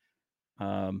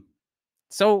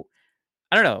 So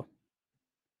I don't know.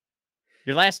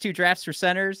 Your last two drafts for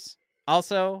centers,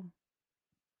 also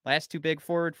last two big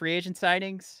forward free agent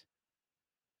signings,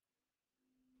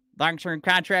 long-term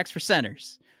contracts for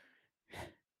centers.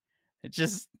 It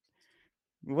just,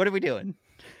 what are we doing?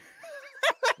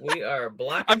 We are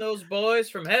blocking those boys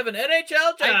from having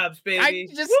NHL jobs, baby.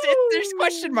 There's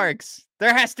question marks.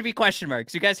 There has to be question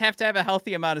marks. You guys have to have a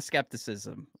healthy amount of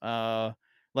skepticism. Well,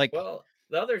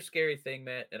 the other scary thing,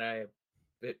 Matt, and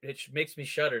it makes me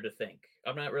shudder to think.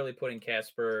 I'm not really putting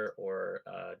Kasper or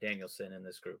Danielson in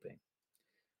this grouping,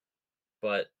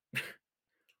 but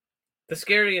the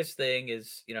scariest thing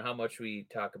is, how much we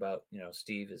talk about,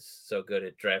 Steve is so good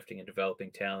at drafting and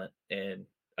developing talent, and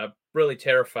I'm really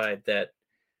terrified that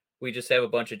we just have a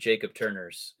bunch of Jacob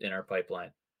Turners in our pipeline.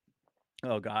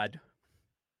 Oh God.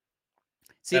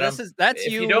 See, that's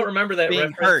if you you don't remember that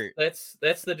being reference, hurt.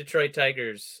 that's the Detroit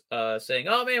Tigers saying,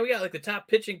 "Oh man, we got like the top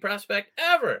pitching prospect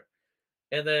ever,"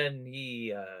 and then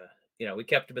he, we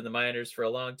kept him in the minors for a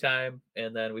long time,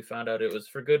 and then we found out it was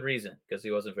for good reason because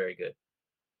he wasn't very good.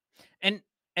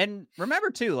 And remember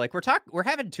too, like we're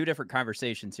having two different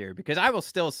conversations here because I will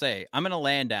still say I'm going to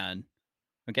land on,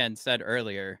 again, said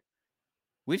earlier,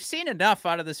 we've seen enough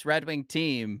out of this Red Wing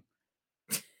team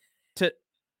to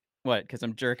what? Because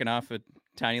I'm jerking off a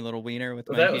tiny little wiener with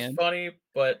Well, my that was hand. funny,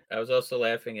 but I was also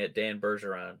laughing at Dan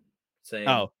Bergeron saying,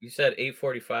 Oh, "You said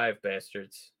 8:45,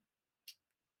 bastards."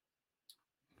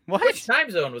 what? Which time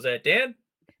zone was that, Dan?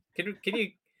 Can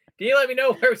you let me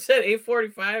know where it said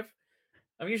 8:45?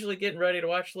 I'm usually getting ready to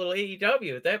watch a little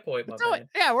AEW at that point, my man.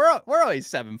 Yeah, we're always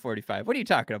 7:45. What are you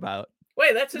talking about?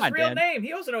 Wait, that's Come his on, real Dan. name.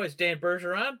 He wasn't always Dan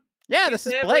Bergeron. Yeah, He this used to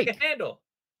is have Blake. like a handle.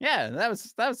 Yeah,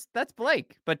 that's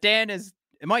Blake. But Dan is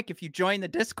Mike. If you join the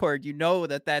Discord, you know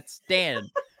that's Dan.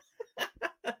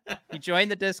 He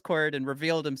joined the Discord and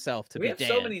revealed himself to We be have Dan.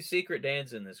 so many secret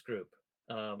Dans in this group.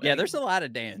 Yeah, there's a lot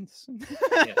of Dans.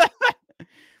 Yeah.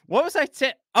 What was I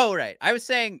saying? Oh, right. I was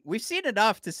saying we've seen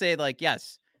enough to say, like,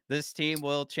 yes, this team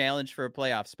will challenge for a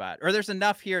playoff spot, or there's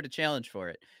enough here to challenge for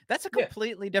it. That's a Yeah.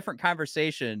 completely different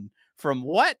conversation from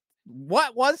what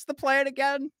was the plan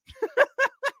again?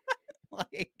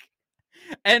 Like,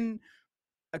 and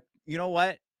you know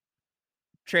what?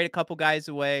 Trade a couple guys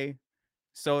away.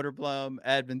 Soderblom,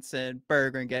 Edmondson,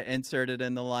 Berggren get inserted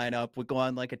in the lineup. We go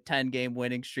on like a 10-game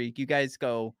winning streak. You guys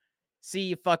go, see,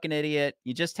 you fucking idiot.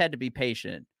 You just had to be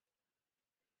patient.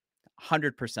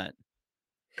 100%.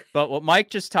 But what Mike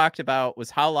just talked about was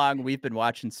how long we've been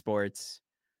watching sports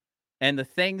and the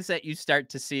things that you start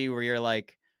to see where you're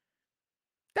like,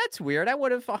 that's weird. I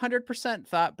would have 100%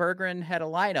 thought Berggren had a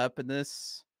lineup in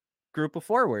this group of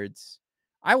forwards.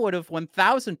 I would have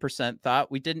 1000%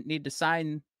 thought we didn't need to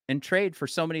sign and trade for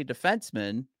so many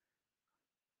defensemen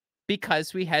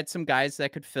because we had some guys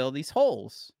that could fill these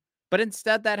holes. But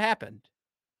instead that happened.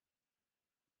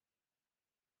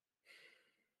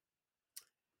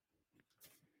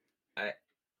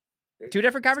 Two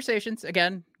different conversations.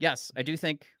 Again, yes, I do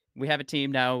think we have a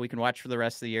team now we can watch for the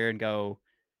rest of the year and go,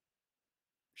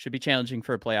 should be challenging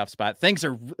for a playoff spot.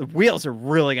 Wheels are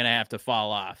really going to have to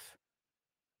fall off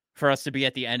for us to be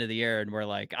at the end of the year. And we're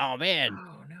like, oh man,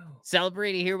 Oh no.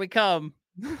 Celebrity, here we come.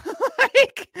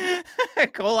 Like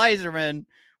Cole Eiserman.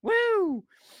 Woo.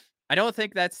 I don't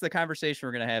think that's the conversation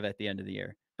we're going to have at the end of the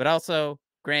year, but also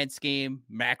grand scheme,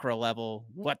 macro level.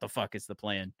 What the fuck is the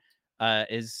plan?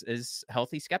 Is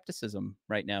healthy skepticism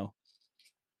right now.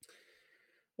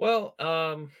 Well,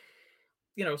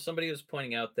 somebody was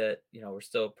pointing out that, we're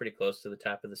still pretty close to the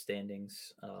top of the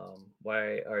standings.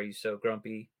 Why are you so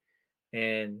grumpy?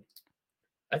 And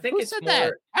I think Who it's said more,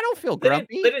 that? I don't feel they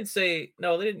grumpy. they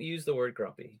didn't use the word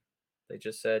grumpy. They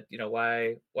just said,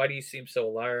 why do you seem so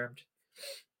alarmed?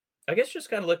 I guess just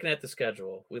kind of looking at the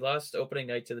schedule. We lost opening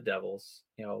night to the Devils,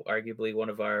 arguably one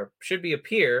of our should be a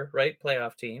peer, right?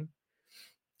 Playoff team.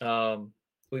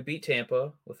 We beat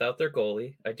Tampa without their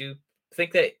goalie. I do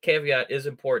think that caveat is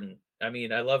important. I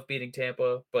mean, I love beating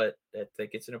Tampa, but I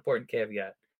think it's an important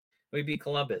caveat. We beat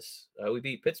Columbus. We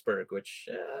beat Pittsburgh, which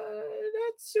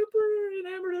not super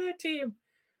enamored of that team.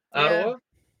 Yeah.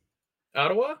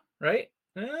 Ottawa, right?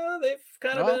 They've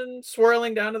kind of been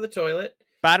swirling down to the toilet.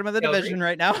 Bottom of the division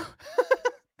right now.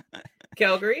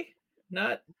 Calgary,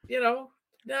 not. I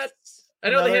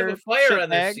know they have a fire on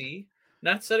their sea,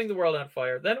 not setting the world on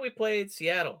fire. Then we played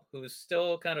Seattle, who's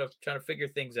still kind of trying to figure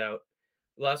things out.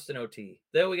 Lost an OT.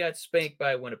 Then we got spanked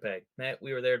by Winnipeg. Matt,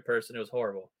 we were there in person. It was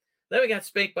horrible. Then we got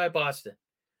spanked by Boston.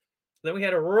 Then we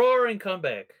had a roaring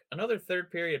comeback. Another third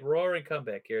period roaring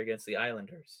comeback here against the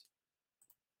Islanders.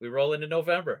 We roll into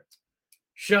November.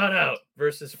 Shutout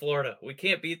versus Florida. We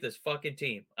can't beat this fucking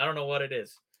team. I don't know what it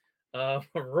is. A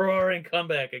roaring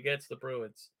comeback against the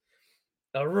Bruins.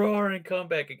 A roaring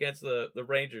comeback against the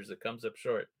Rangers that comes up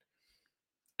short.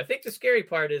 I think the scary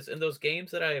part is in those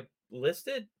games that I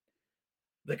listed,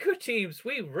 the good teams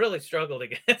we really struggled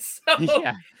against. So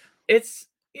Yeah. it's,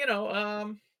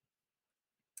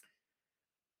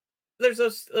 there's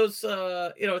those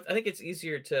I think it's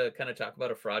easier to kind of talk about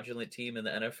a fraudulent team in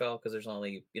the NFL because there's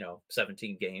only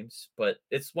 17 games, but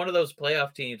it's one of those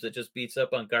playoff teams that just beats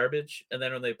up on garbage, and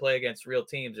then when they play against real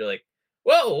teams, you're like,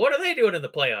 whoa, what are they doing in the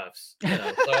playoffs?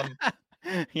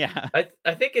 Yeah,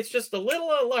 I think it's just a little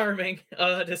alarming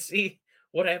to see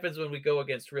what happens when we go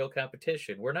against real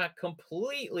competition. We're not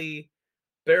completely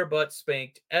bare butt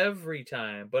spanked every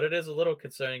time, but it is a little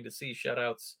concerning to see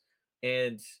shutouts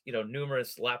and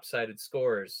numerous lopsided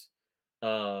scores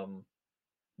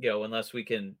unless we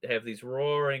can have these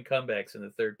roaring comebacks in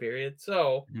the third period.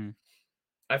 So Mhm.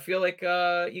 I feel like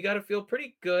you got to feel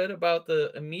pretty good about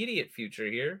the immediate future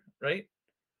here, right?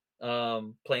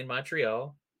 Playing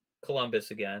Montreal,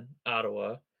 Columbus again,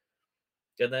 Ottawa,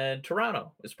 and then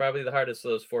Toronto is probably the hardest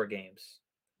of those 4 games.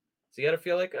 So you got to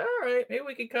feel like, all right, maybe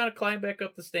we can kind of climb back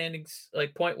up the standings,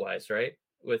 like point wise, right?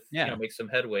 With Yeah. make some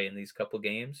headway in these couple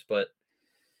games. But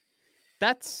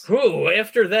That's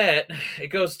after that, it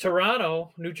goes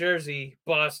Toronto, New Jersey,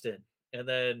 Boston, and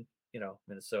then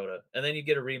Minnesota, and then you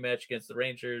get a rematch against the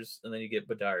Rangers, and then you get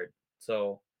Bedard.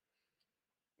 So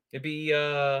it'd be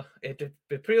it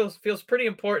feels pretty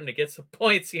important to get some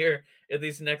points here in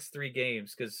these next 3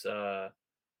 games, because the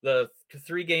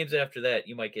 3 games after that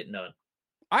you might get none.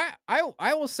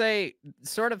 I will say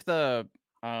sort of the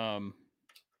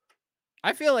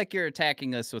I feel like you're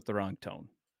attacking us with the wrong tone.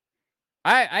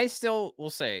 I still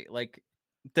will say, like,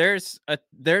 there's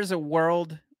a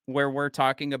world where we're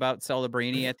talking about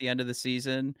Celebrini at the end of the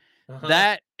season. Uh-huh.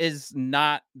 That is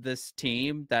not this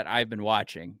team that I've been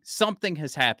watching. Something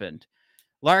has happened.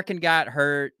 Larkin got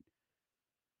hurt.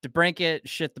 DeBrincat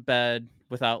shit the bed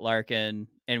without Larkin,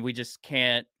 and we just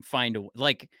can't find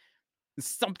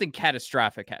something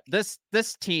catastrophic. This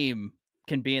team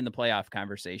can be in the playoff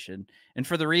conversation, and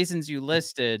for the reasons you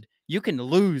listed, you can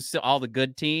lose to all the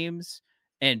good teams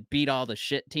and beat all the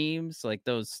shit teams, like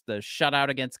the shutout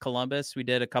against Columbus we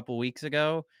did a couple weeks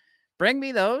ago. Bring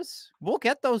me those. We'll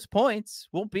get those points.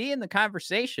 We'll be in the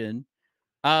conversation.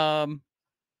 But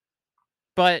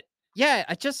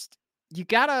yeah, you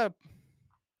gotta,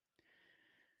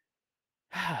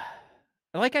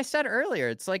 like I said earlier,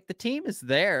 it's like the team is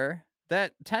there.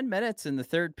 That 10 minutes in the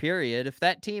third period, if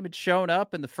that team had shown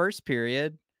up in the first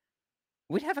period,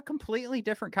 we'd have a completely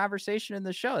different conversation in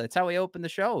the show. That's how we opened the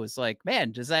show. It's like,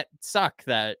 man, does that suck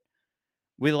that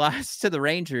we lost to the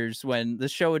Rangers, when the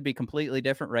show would be completely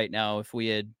different right now if we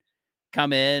had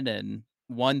come in and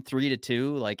won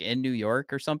 3-2, like in New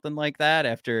York or something like that,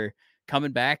 after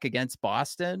coming back against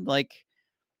Boston. Like,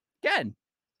 again,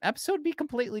 episode would be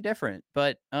completely different.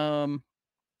 But I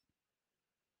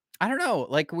don't know.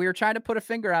 Like, we were trying to put a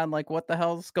finger on like what the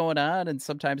hell's going on, and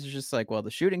sometimes it's just like, well,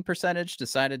 the shooting percentage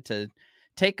decided to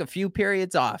take a few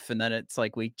periods off, and then it's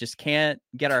like we just can't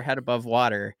get our head above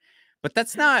water. But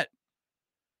that's not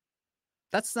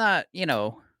Boston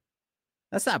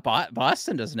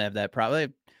doesn't have that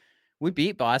problem. We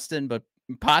beat Boston, but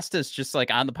Pasta's just like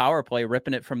on the power play,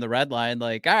 ripping it from the red line.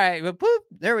 Like, all right, boop,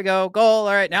 there we go, goal.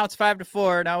 All right, now it's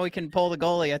 5-4. Now we can pull the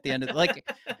goalie at the end of like.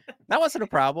 That wasn't a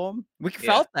problem. We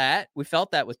felt that. We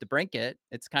felt that with DeBrincat.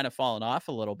 It's kind of fallen off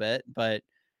a little bit, but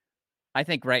I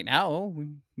think right now we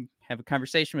have a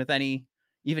conversation with any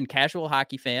even casual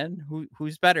hockey fan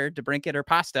who's better, DeBrincat or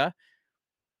Pasta.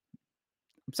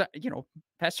 I'm sorry,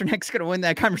 Pasternak's going to win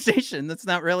that conversation. That's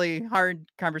not really hard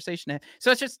conversation.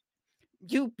 So it's just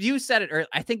you said it earlier.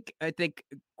 I think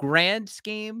grand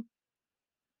scheme,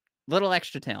 little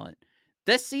extra talent.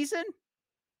 This season,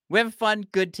 we have a fun,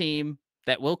 good team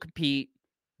that will compete.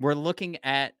 We're looking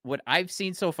at what I've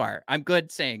seen so far. I'm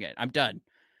good saying it. I'm done.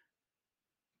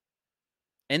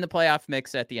 In the playoff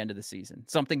mix at the end of the season.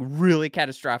 Something really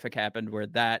catastrophic happened where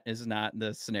that is not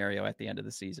the scenario at the end of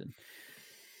the season.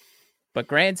 But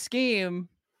grand scheme,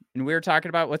 and we were talking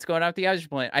about what's going on with the Irish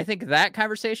point. I think that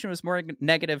conversation was more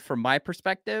negative from my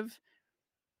perspective.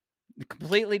 A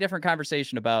completely different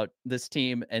conversation about this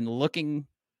team and looking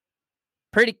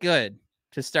pretty good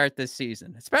to start this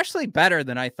season, especially better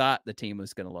than I thought the team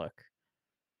was going to look.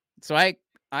 So I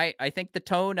think the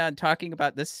tone on talking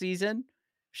about this season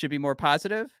should be more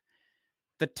positive.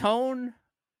 The tone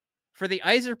for the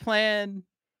Yzerplan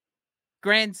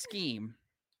grand scheme,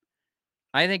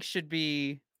 I think, should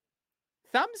be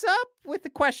thumbs up with a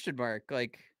question mark,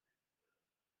 like,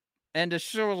 and a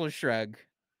shoulder shrug.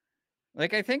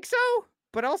 Like, I think so,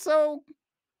 but also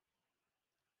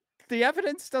the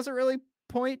evidence doesn't really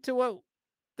point to what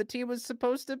the team was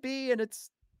supposed to be, and it's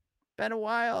been a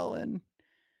while, and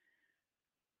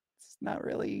it's not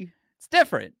really, it's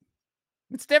different.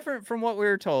 It's different from what we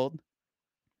were told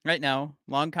right now.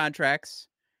 Long contracts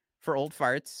for old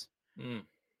farts. Yeah,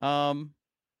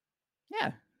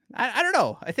 I don't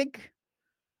know. I think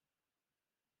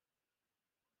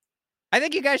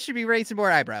you guys should be raising more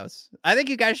eyebrows. I think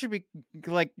you guys should be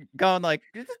like going like,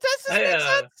 does this make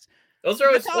sense? Those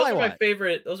are my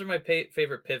favorite. Those are my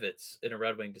favorite pivots in a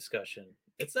Red Wing discussion.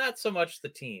 It's not so much the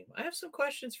team. I have some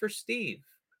questions for Steve.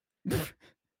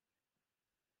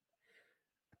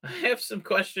 I have some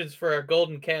questions for our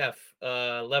golden calf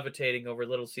levitating over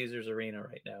Little Caesars Arena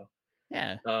right now.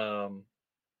 Yeah.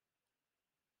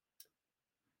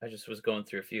 I just was going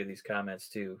through a few of these comments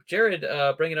too. Jared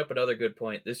bringing up another good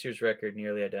point. This year's record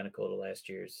nearly identical to last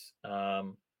year's.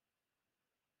 And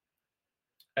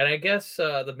I guess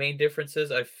the main difference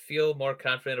is I feel more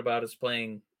confident about us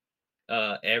playing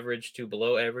average to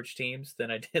below average teams than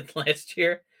I did last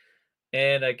year.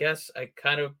 And I guess I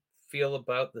kind of feel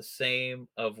about the same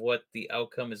of what the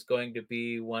outcome is going to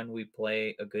be when we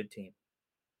play a good team.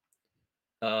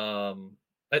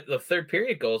 The third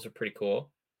period goals are pretty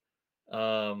cool.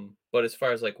 But as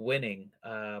far as like winning,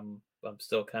 I'm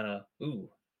still kind of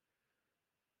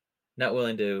not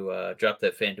willing to drop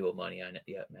that FanDuel money on it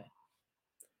yet, man.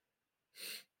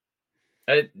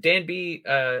 Dan B,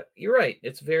 you're right.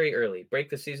 It's very early. Break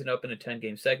the season up into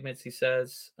 10-game segments, he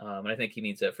says. And I think he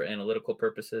means that for analytical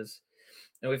purposes.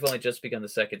 And we've only just begun the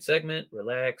second segment.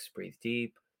 Relax, breathe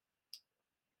deep.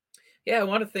 Yeah, I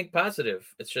want to think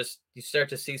positive. It's just you start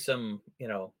to see some,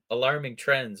 alarming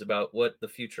trends about what the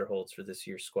future holds for this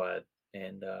year's squad.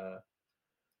 And I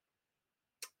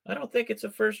don't think it's a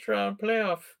first-round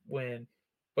playoff win,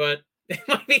 but we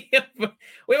might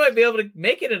be able to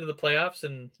make it into the playoffs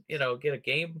and get a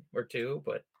game or two.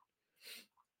 But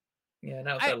yeah,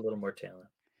 now it's got a little more talent.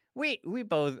 We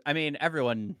both. I mean,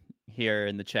 everyone here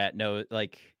in the chat knows.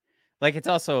 Like it's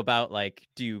also about like,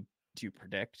 do you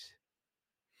predict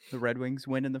the Red Wings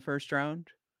win in the first round?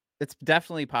 It's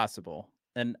definitely possible.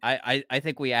 And I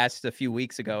think we asked a few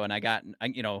weeks ago, and I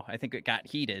think it got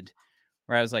heated,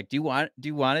 where I was like, do you want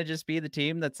to just be the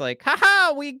team that's like,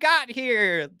 haha, we got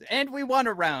here and we won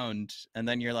a round? And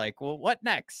then you're like, well, what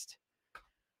next?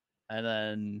 And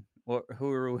then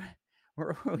who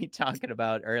were we talking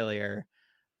about earlier?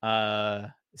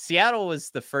 Seattle was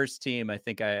the first team. I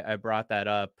think I brought that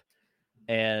up,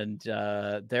 and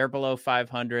they're below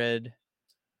 500.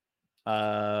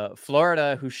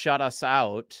 Florida, who shut us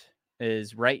out,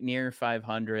 is right near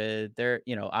 500. They're,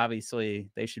 obviously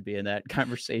they should be in that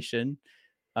conversation,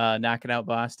 knocking out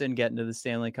Boston, getting to the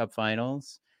Stanley Cup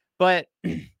Finals. But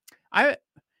I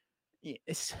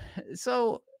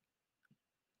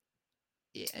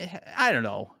don't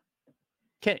know.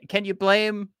 Can you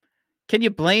blame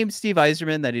Steve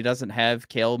Yzerman that he doesn't have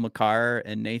Cale Makar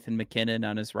and Nathan McKinnon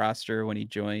on his roster when he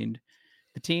joined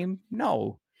the team?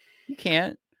 No, you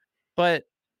can't. But,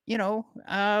 it's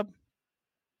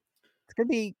going to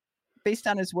be, based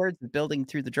on his words, building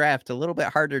through the draft, a little bit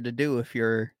harder to do if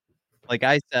you're, like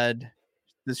I said,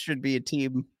 this should be a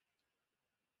team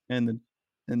at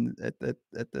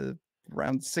the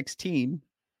round 16,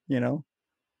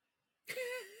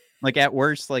 like at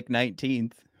worst, like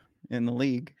 19th in the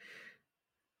league.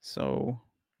 So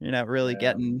you're not really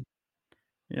getting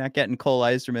Cole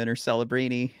Yzerman or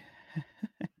Celebrini.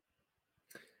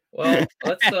 Well,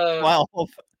 let's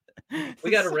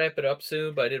we got to wrap it up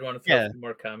soon, but I did want to throw some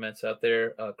more comments out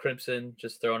there. Crimson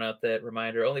just throwing out that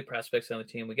reminder, only prospects on the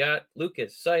team we got: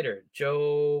 Lucas, Sider,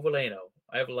 Joe Valeno.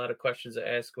 I have a lot of questions to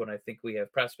ask when I think we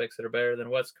have prospects that are better than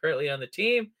what's currently on the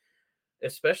team,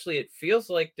 especially it feels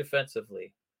like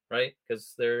defensively, right?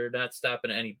 Because they're not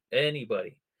stopping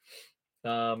anybody.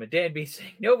 And Dan B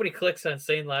saying nobody clicks on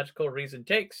sane, logical reason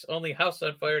takes. Only house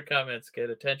on fire comments get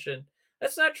attention.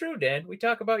 That's not true, Dan. We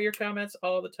talk about your comments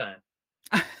all the time.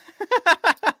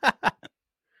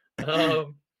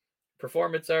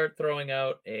 Performance Art throwing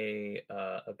out a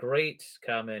great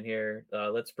comment here.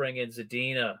 Let's bring in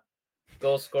Zadina,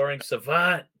 goal scoring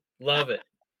savant. Love it.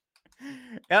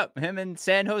 Yep, him and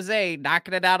San Jose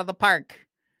knocking it out of the park.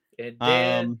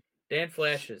 And Dan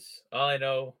flashes. All I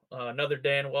know, another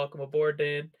Dan. Welcome aboard,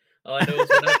 Dan. All I know is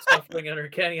we're not suffering under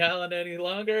Kenny Holland any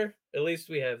longer. At least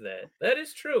we have that. That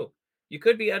is true. You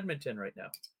could be Edmonton right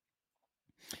now.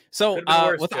 So could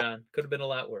have been worse, John. Could have been a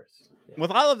lot worse. Yeah.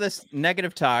 With all of this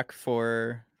negative talk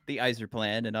for the Yzer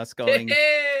plan and us going,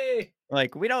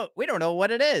 like we don't know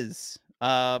what it is.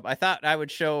 I thought I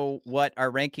would show what our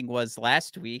ranking was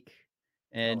last week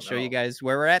and show you guys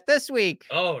where we're at this week.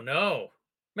 Oh no,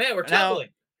 man, we're tumbling.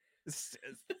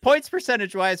 Points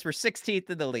percentage wise, we're 16th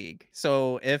in the league.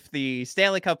 So if the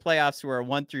Stanley Cup playoffs were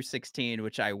 1 through 16,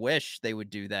 which I wish they would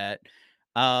do that,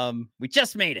 we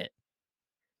just made it.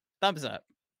 Thumbs up.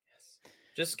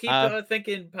 Just keep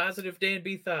thinking positive Dan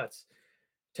B thoughts.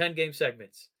 10-game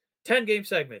segments. 10-game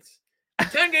segments.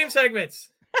 10-game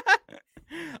segments.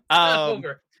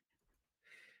 Over.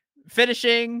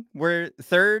 Finishing, we're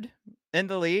 3rd in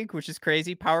the league, which is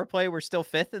crazy. Power play, we're still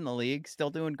 5th in the league, still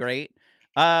doing great.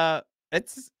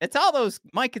 It's all those,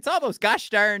 Mike, it's all those gosh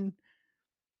darn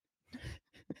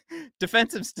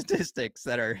defensive statistics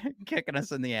that are kicking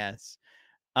us in the ass.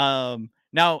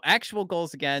 Now, actual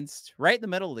goals against, right in the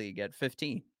middle league at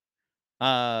 15.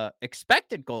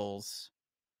 Expected goals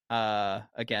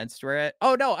against. We're at,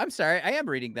 oh no, I'm sorry, I am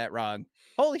reading that wrong.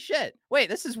 Holy shit. Wait,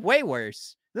 this is way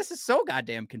worse. This is so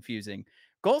goddamn confusing.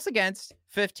 Goals against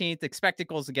 15th, expected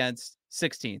goals against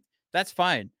 16th. That's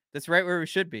fine. That's right where we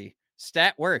should be.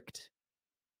 Stat worked.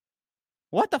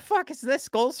 What the fuck is this?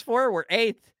 Goals for? We're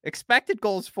 8th. Expected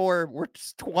goals for? We're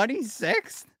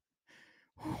 26th.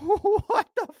 What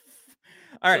the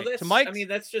all right, so to Mike. I mean,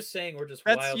 that's just saying we're just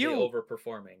wildly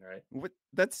overperforming, right?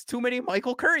 That's too many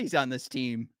Michael Currys on this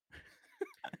team.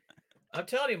 I'm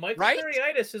telling you, Michael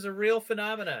Curryitis is a real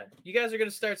phenomenon. You guys are going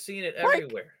to start seeing it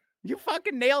everywhere. You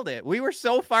fucking nailed it. We were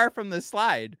so far from the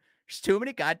slide. There's too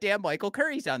many goddamn Michael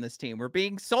Currys on this team. We're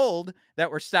being sold that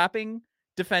we're stopping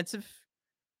defensive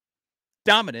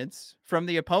dominance from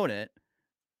the opponent.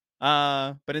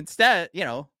 But instead,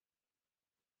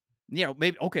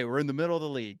 maybe, okay, we're in the middle of the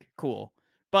league. Cool.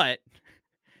 But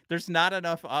there's not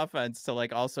enough offense to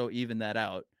like also even that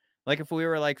out. Like if we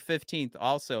were like 15th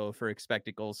also for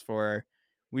expected goals for,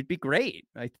 we'd be great.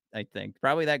 I think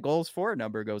probably that goals for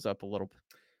number goes up a little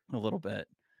bit.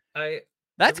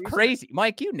 That's crazy.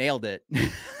 Mike, you nailed it.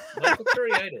 Michael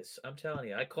Curryitis. I'm telling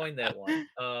you, I coined that one.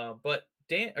 But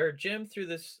Jim through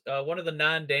this, one of the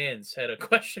non-Dans had a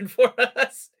question for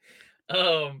us.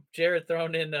 Jared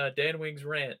thrown in Dan Wings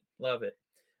rant. Love it.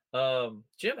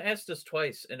 Jim asked us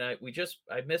twice, and I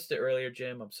missed it earlier,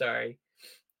 Jim. I'm sorry.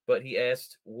 But he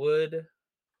asked, would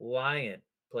Lyon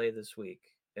play this week?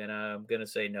 And I'm going to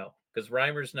say no, because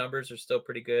Reimer's numbers are still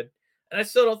pretty good. And I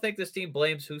still don't think this team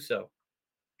blames Husso.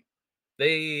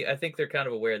 I think they're kind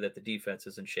of aware that the defense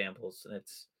is in shambles, and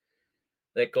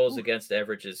that goals against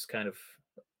average is kind of,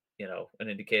 an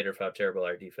indicator of how terrible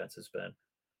our defense has been.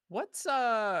 What's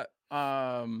that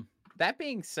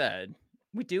being said,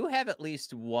 we do have at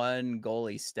least one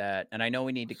goalie stat, and I know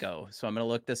we need to go, so I'm going to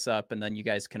look this up, and then you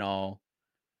guys can all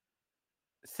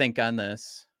think on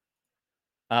this.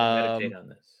 Meditate on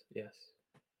this. Yes.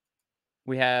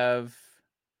 We have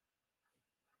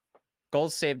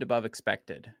goals saved above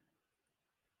expected.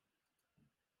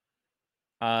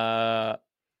 Do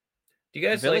you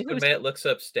guys like when Matt looks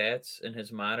up stats and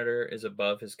his monitor is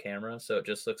above his camera, so it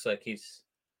just looks like he's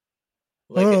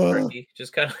like a turkey,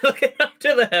 just kind of looking up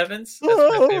to the heavens? That's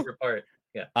my favorite part.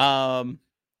 Yeah.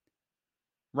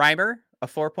 Reimer, a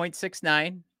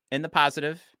 4.69 in the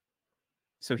positive.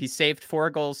 So he saved 4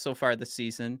 goals so far this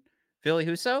season. Ville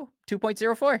Husso,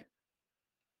 2.04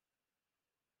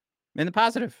 in the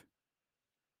positive.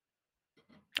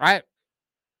 All right.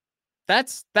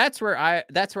 That's where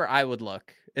I would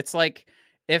look. It's like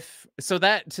to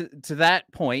that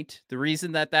point, the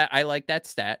reason that I like that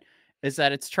stat is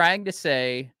that it's trying to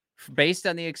say, based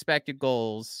on the expected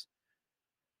goals,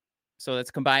 so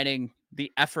that's combining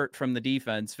the effort from the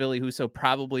defense, Ville Husso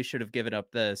probably should have given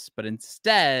up this, but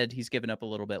instead he's given up a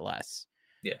little bit less.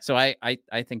 Yeah. So I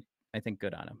think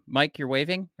good on him. Mike, you're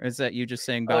waving, or is that you just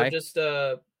saying bye? Oh, just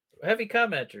heavy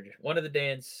commenter. One of the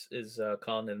Dans is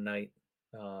calling it a night.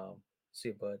 See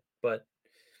you, bud. But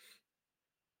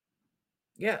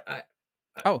yeah,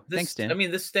 thanks, Dan. I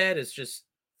mean, this stat is just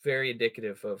very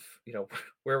indicative of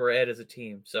where we're at as a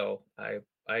team. So I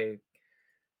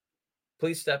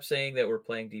please stop saying that we're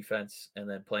playing defense and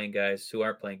then playing guys who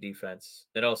aren't playing defense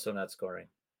and also not scoring.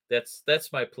 That's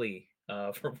my plea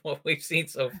from what we've seen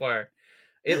so far.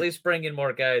 At least bring in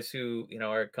more guys who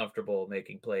are comfortable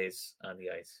making plays on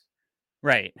the ice.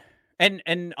 Right.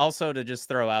 And also to just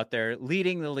throw out there,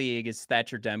 leading the league is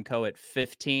Thatcher Demko at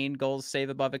 15 goals save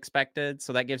above expected.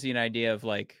 So that gives you an idea of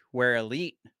like what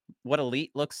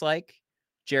elite looks like.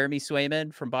 Jeremy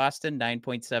Swayman from Boston,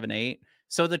 9.78.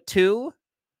 So the 2,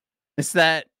 is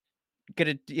that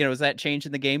is that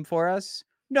changing the game for us?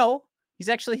 No, he's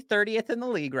actually 30th in the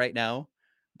league right now,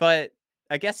 but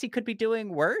I guess he could be doing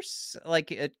worse.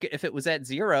 Like if it was at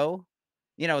 0,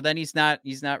 then he's not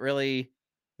really.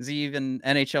 Is he even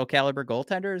NHL caliber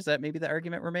goaltender? Is that maybe the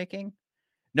argument we're making?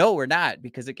 No, we're not,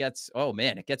 because it gets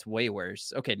way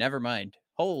worse. Okay, never mind.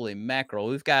 Holy mackerel.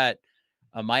 We've got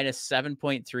a minus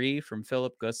 7.3 from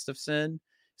Philip Gustafson.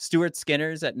 Stuart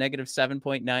Skinner's at negative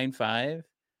 7.95.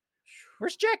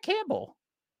 Where's Jack Campbell?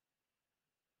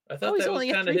 I thought that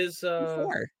was kind of his...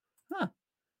 Huh.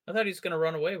 I thought he was going to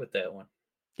run away with that one.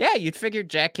 Yeah, you'd figure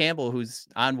Jack Campbell, who's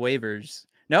on waivers...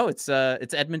 No, it's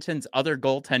Edmonton's other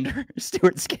goaltender,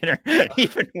 Stuart Skinner.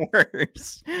 Even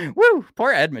worse. Woo!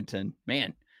 Poor Edmonton,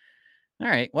 man. All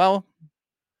right, well,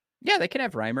 yeah, they can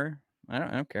have Reimer. I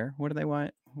don't care. What do they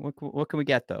want? What can we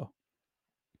get though?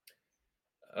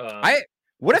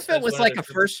 What if it was like a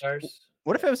first?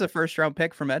 What if it was a first round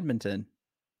pick from Edmonton?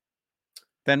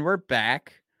 Then we're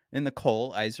back in the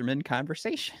Cole Yzerman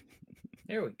conversation.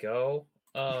 There we go.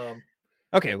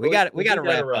 Okay, we got to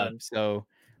wrap up. So.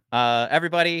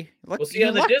 Everybody, look, We'll see you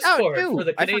on the Discord for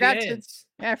the Canadians.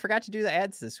 I forgot to do the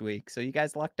ads this week, so you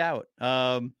guys lucked out.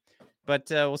 But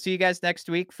we'll see you guys next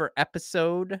week for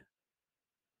episode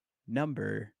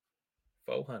number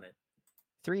 400.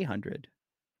 300.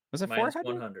 Was it Minus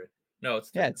 400? 100. No, it's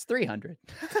 300. Yeah, it's 300.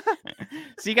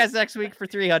 See you guys next week for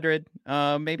 300.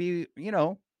 Maybe, you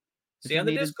know, see you on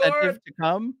the Discord to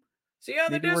come. See you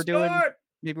on the Discord.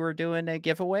 Maybe we're doing a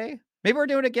giveaway. Maybe we're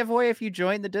doing a giveaway if you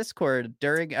join the Discord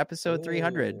during episode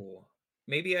 300.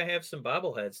 Maybe I have some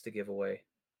bobbleheads to give away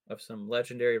of some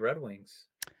legendary Red Wings.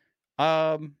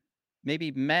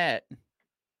 Maybe Matt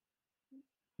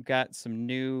got some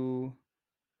new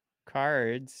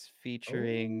cards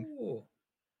featuring. Ooh.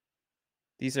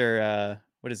 These are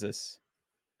what is this?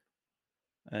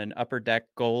 An Upper Deck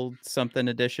Gold something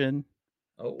edition.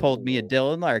 Pulled me a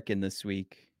Dylan Larkin this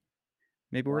week.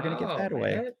 Maybe we're gonna give that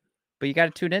away. But you got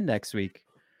to tune in next week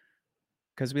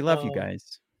because we love you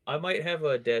guys. I might have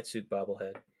a Datsuk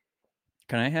bobblehead.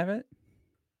 Can I have it?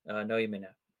 No, you may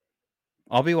not.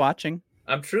 I'll be watching.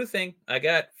 I'm truthing. I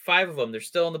got 5 of them. They're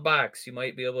still in the box. You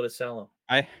might be able to sell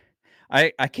them.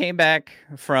 I came back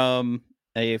from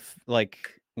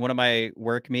one of my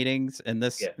work meetings, and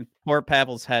this poor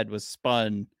Pavel's head was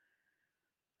spun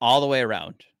all the way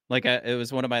around. It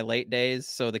was one of my late days,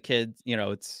 so the kids, you know,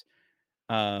 it's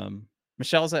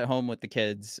Michelle's at home with the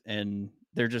kids, and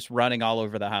they're just running all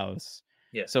over the house.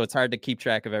 Yeah. So it's hard to keep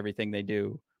track of everything they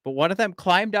do. But one of them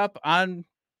climbed up on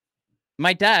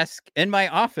my desk in my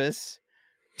office,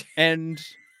 and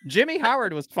Jimmy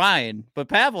Howard was fine, but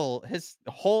Pavel, his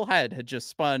whole head had just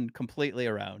spun completely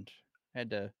around. Had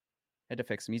to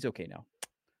fix him. He's okay now.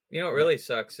 You know what really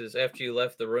sucks is after you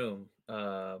left the room,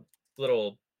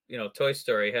 little, you know, Toy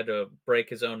Story had to break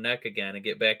his own neck again and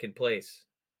get back in place.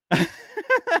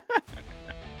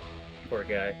 Poor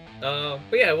guy.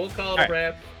 But yeah, we'll call it a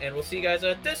wrap, and we'll see you guys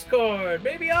on Discord.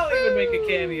 Maybe I'll even make a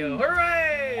cameo.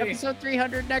 Hooray! Episode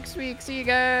 300 next week. See you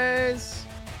guys.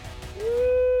 Woo!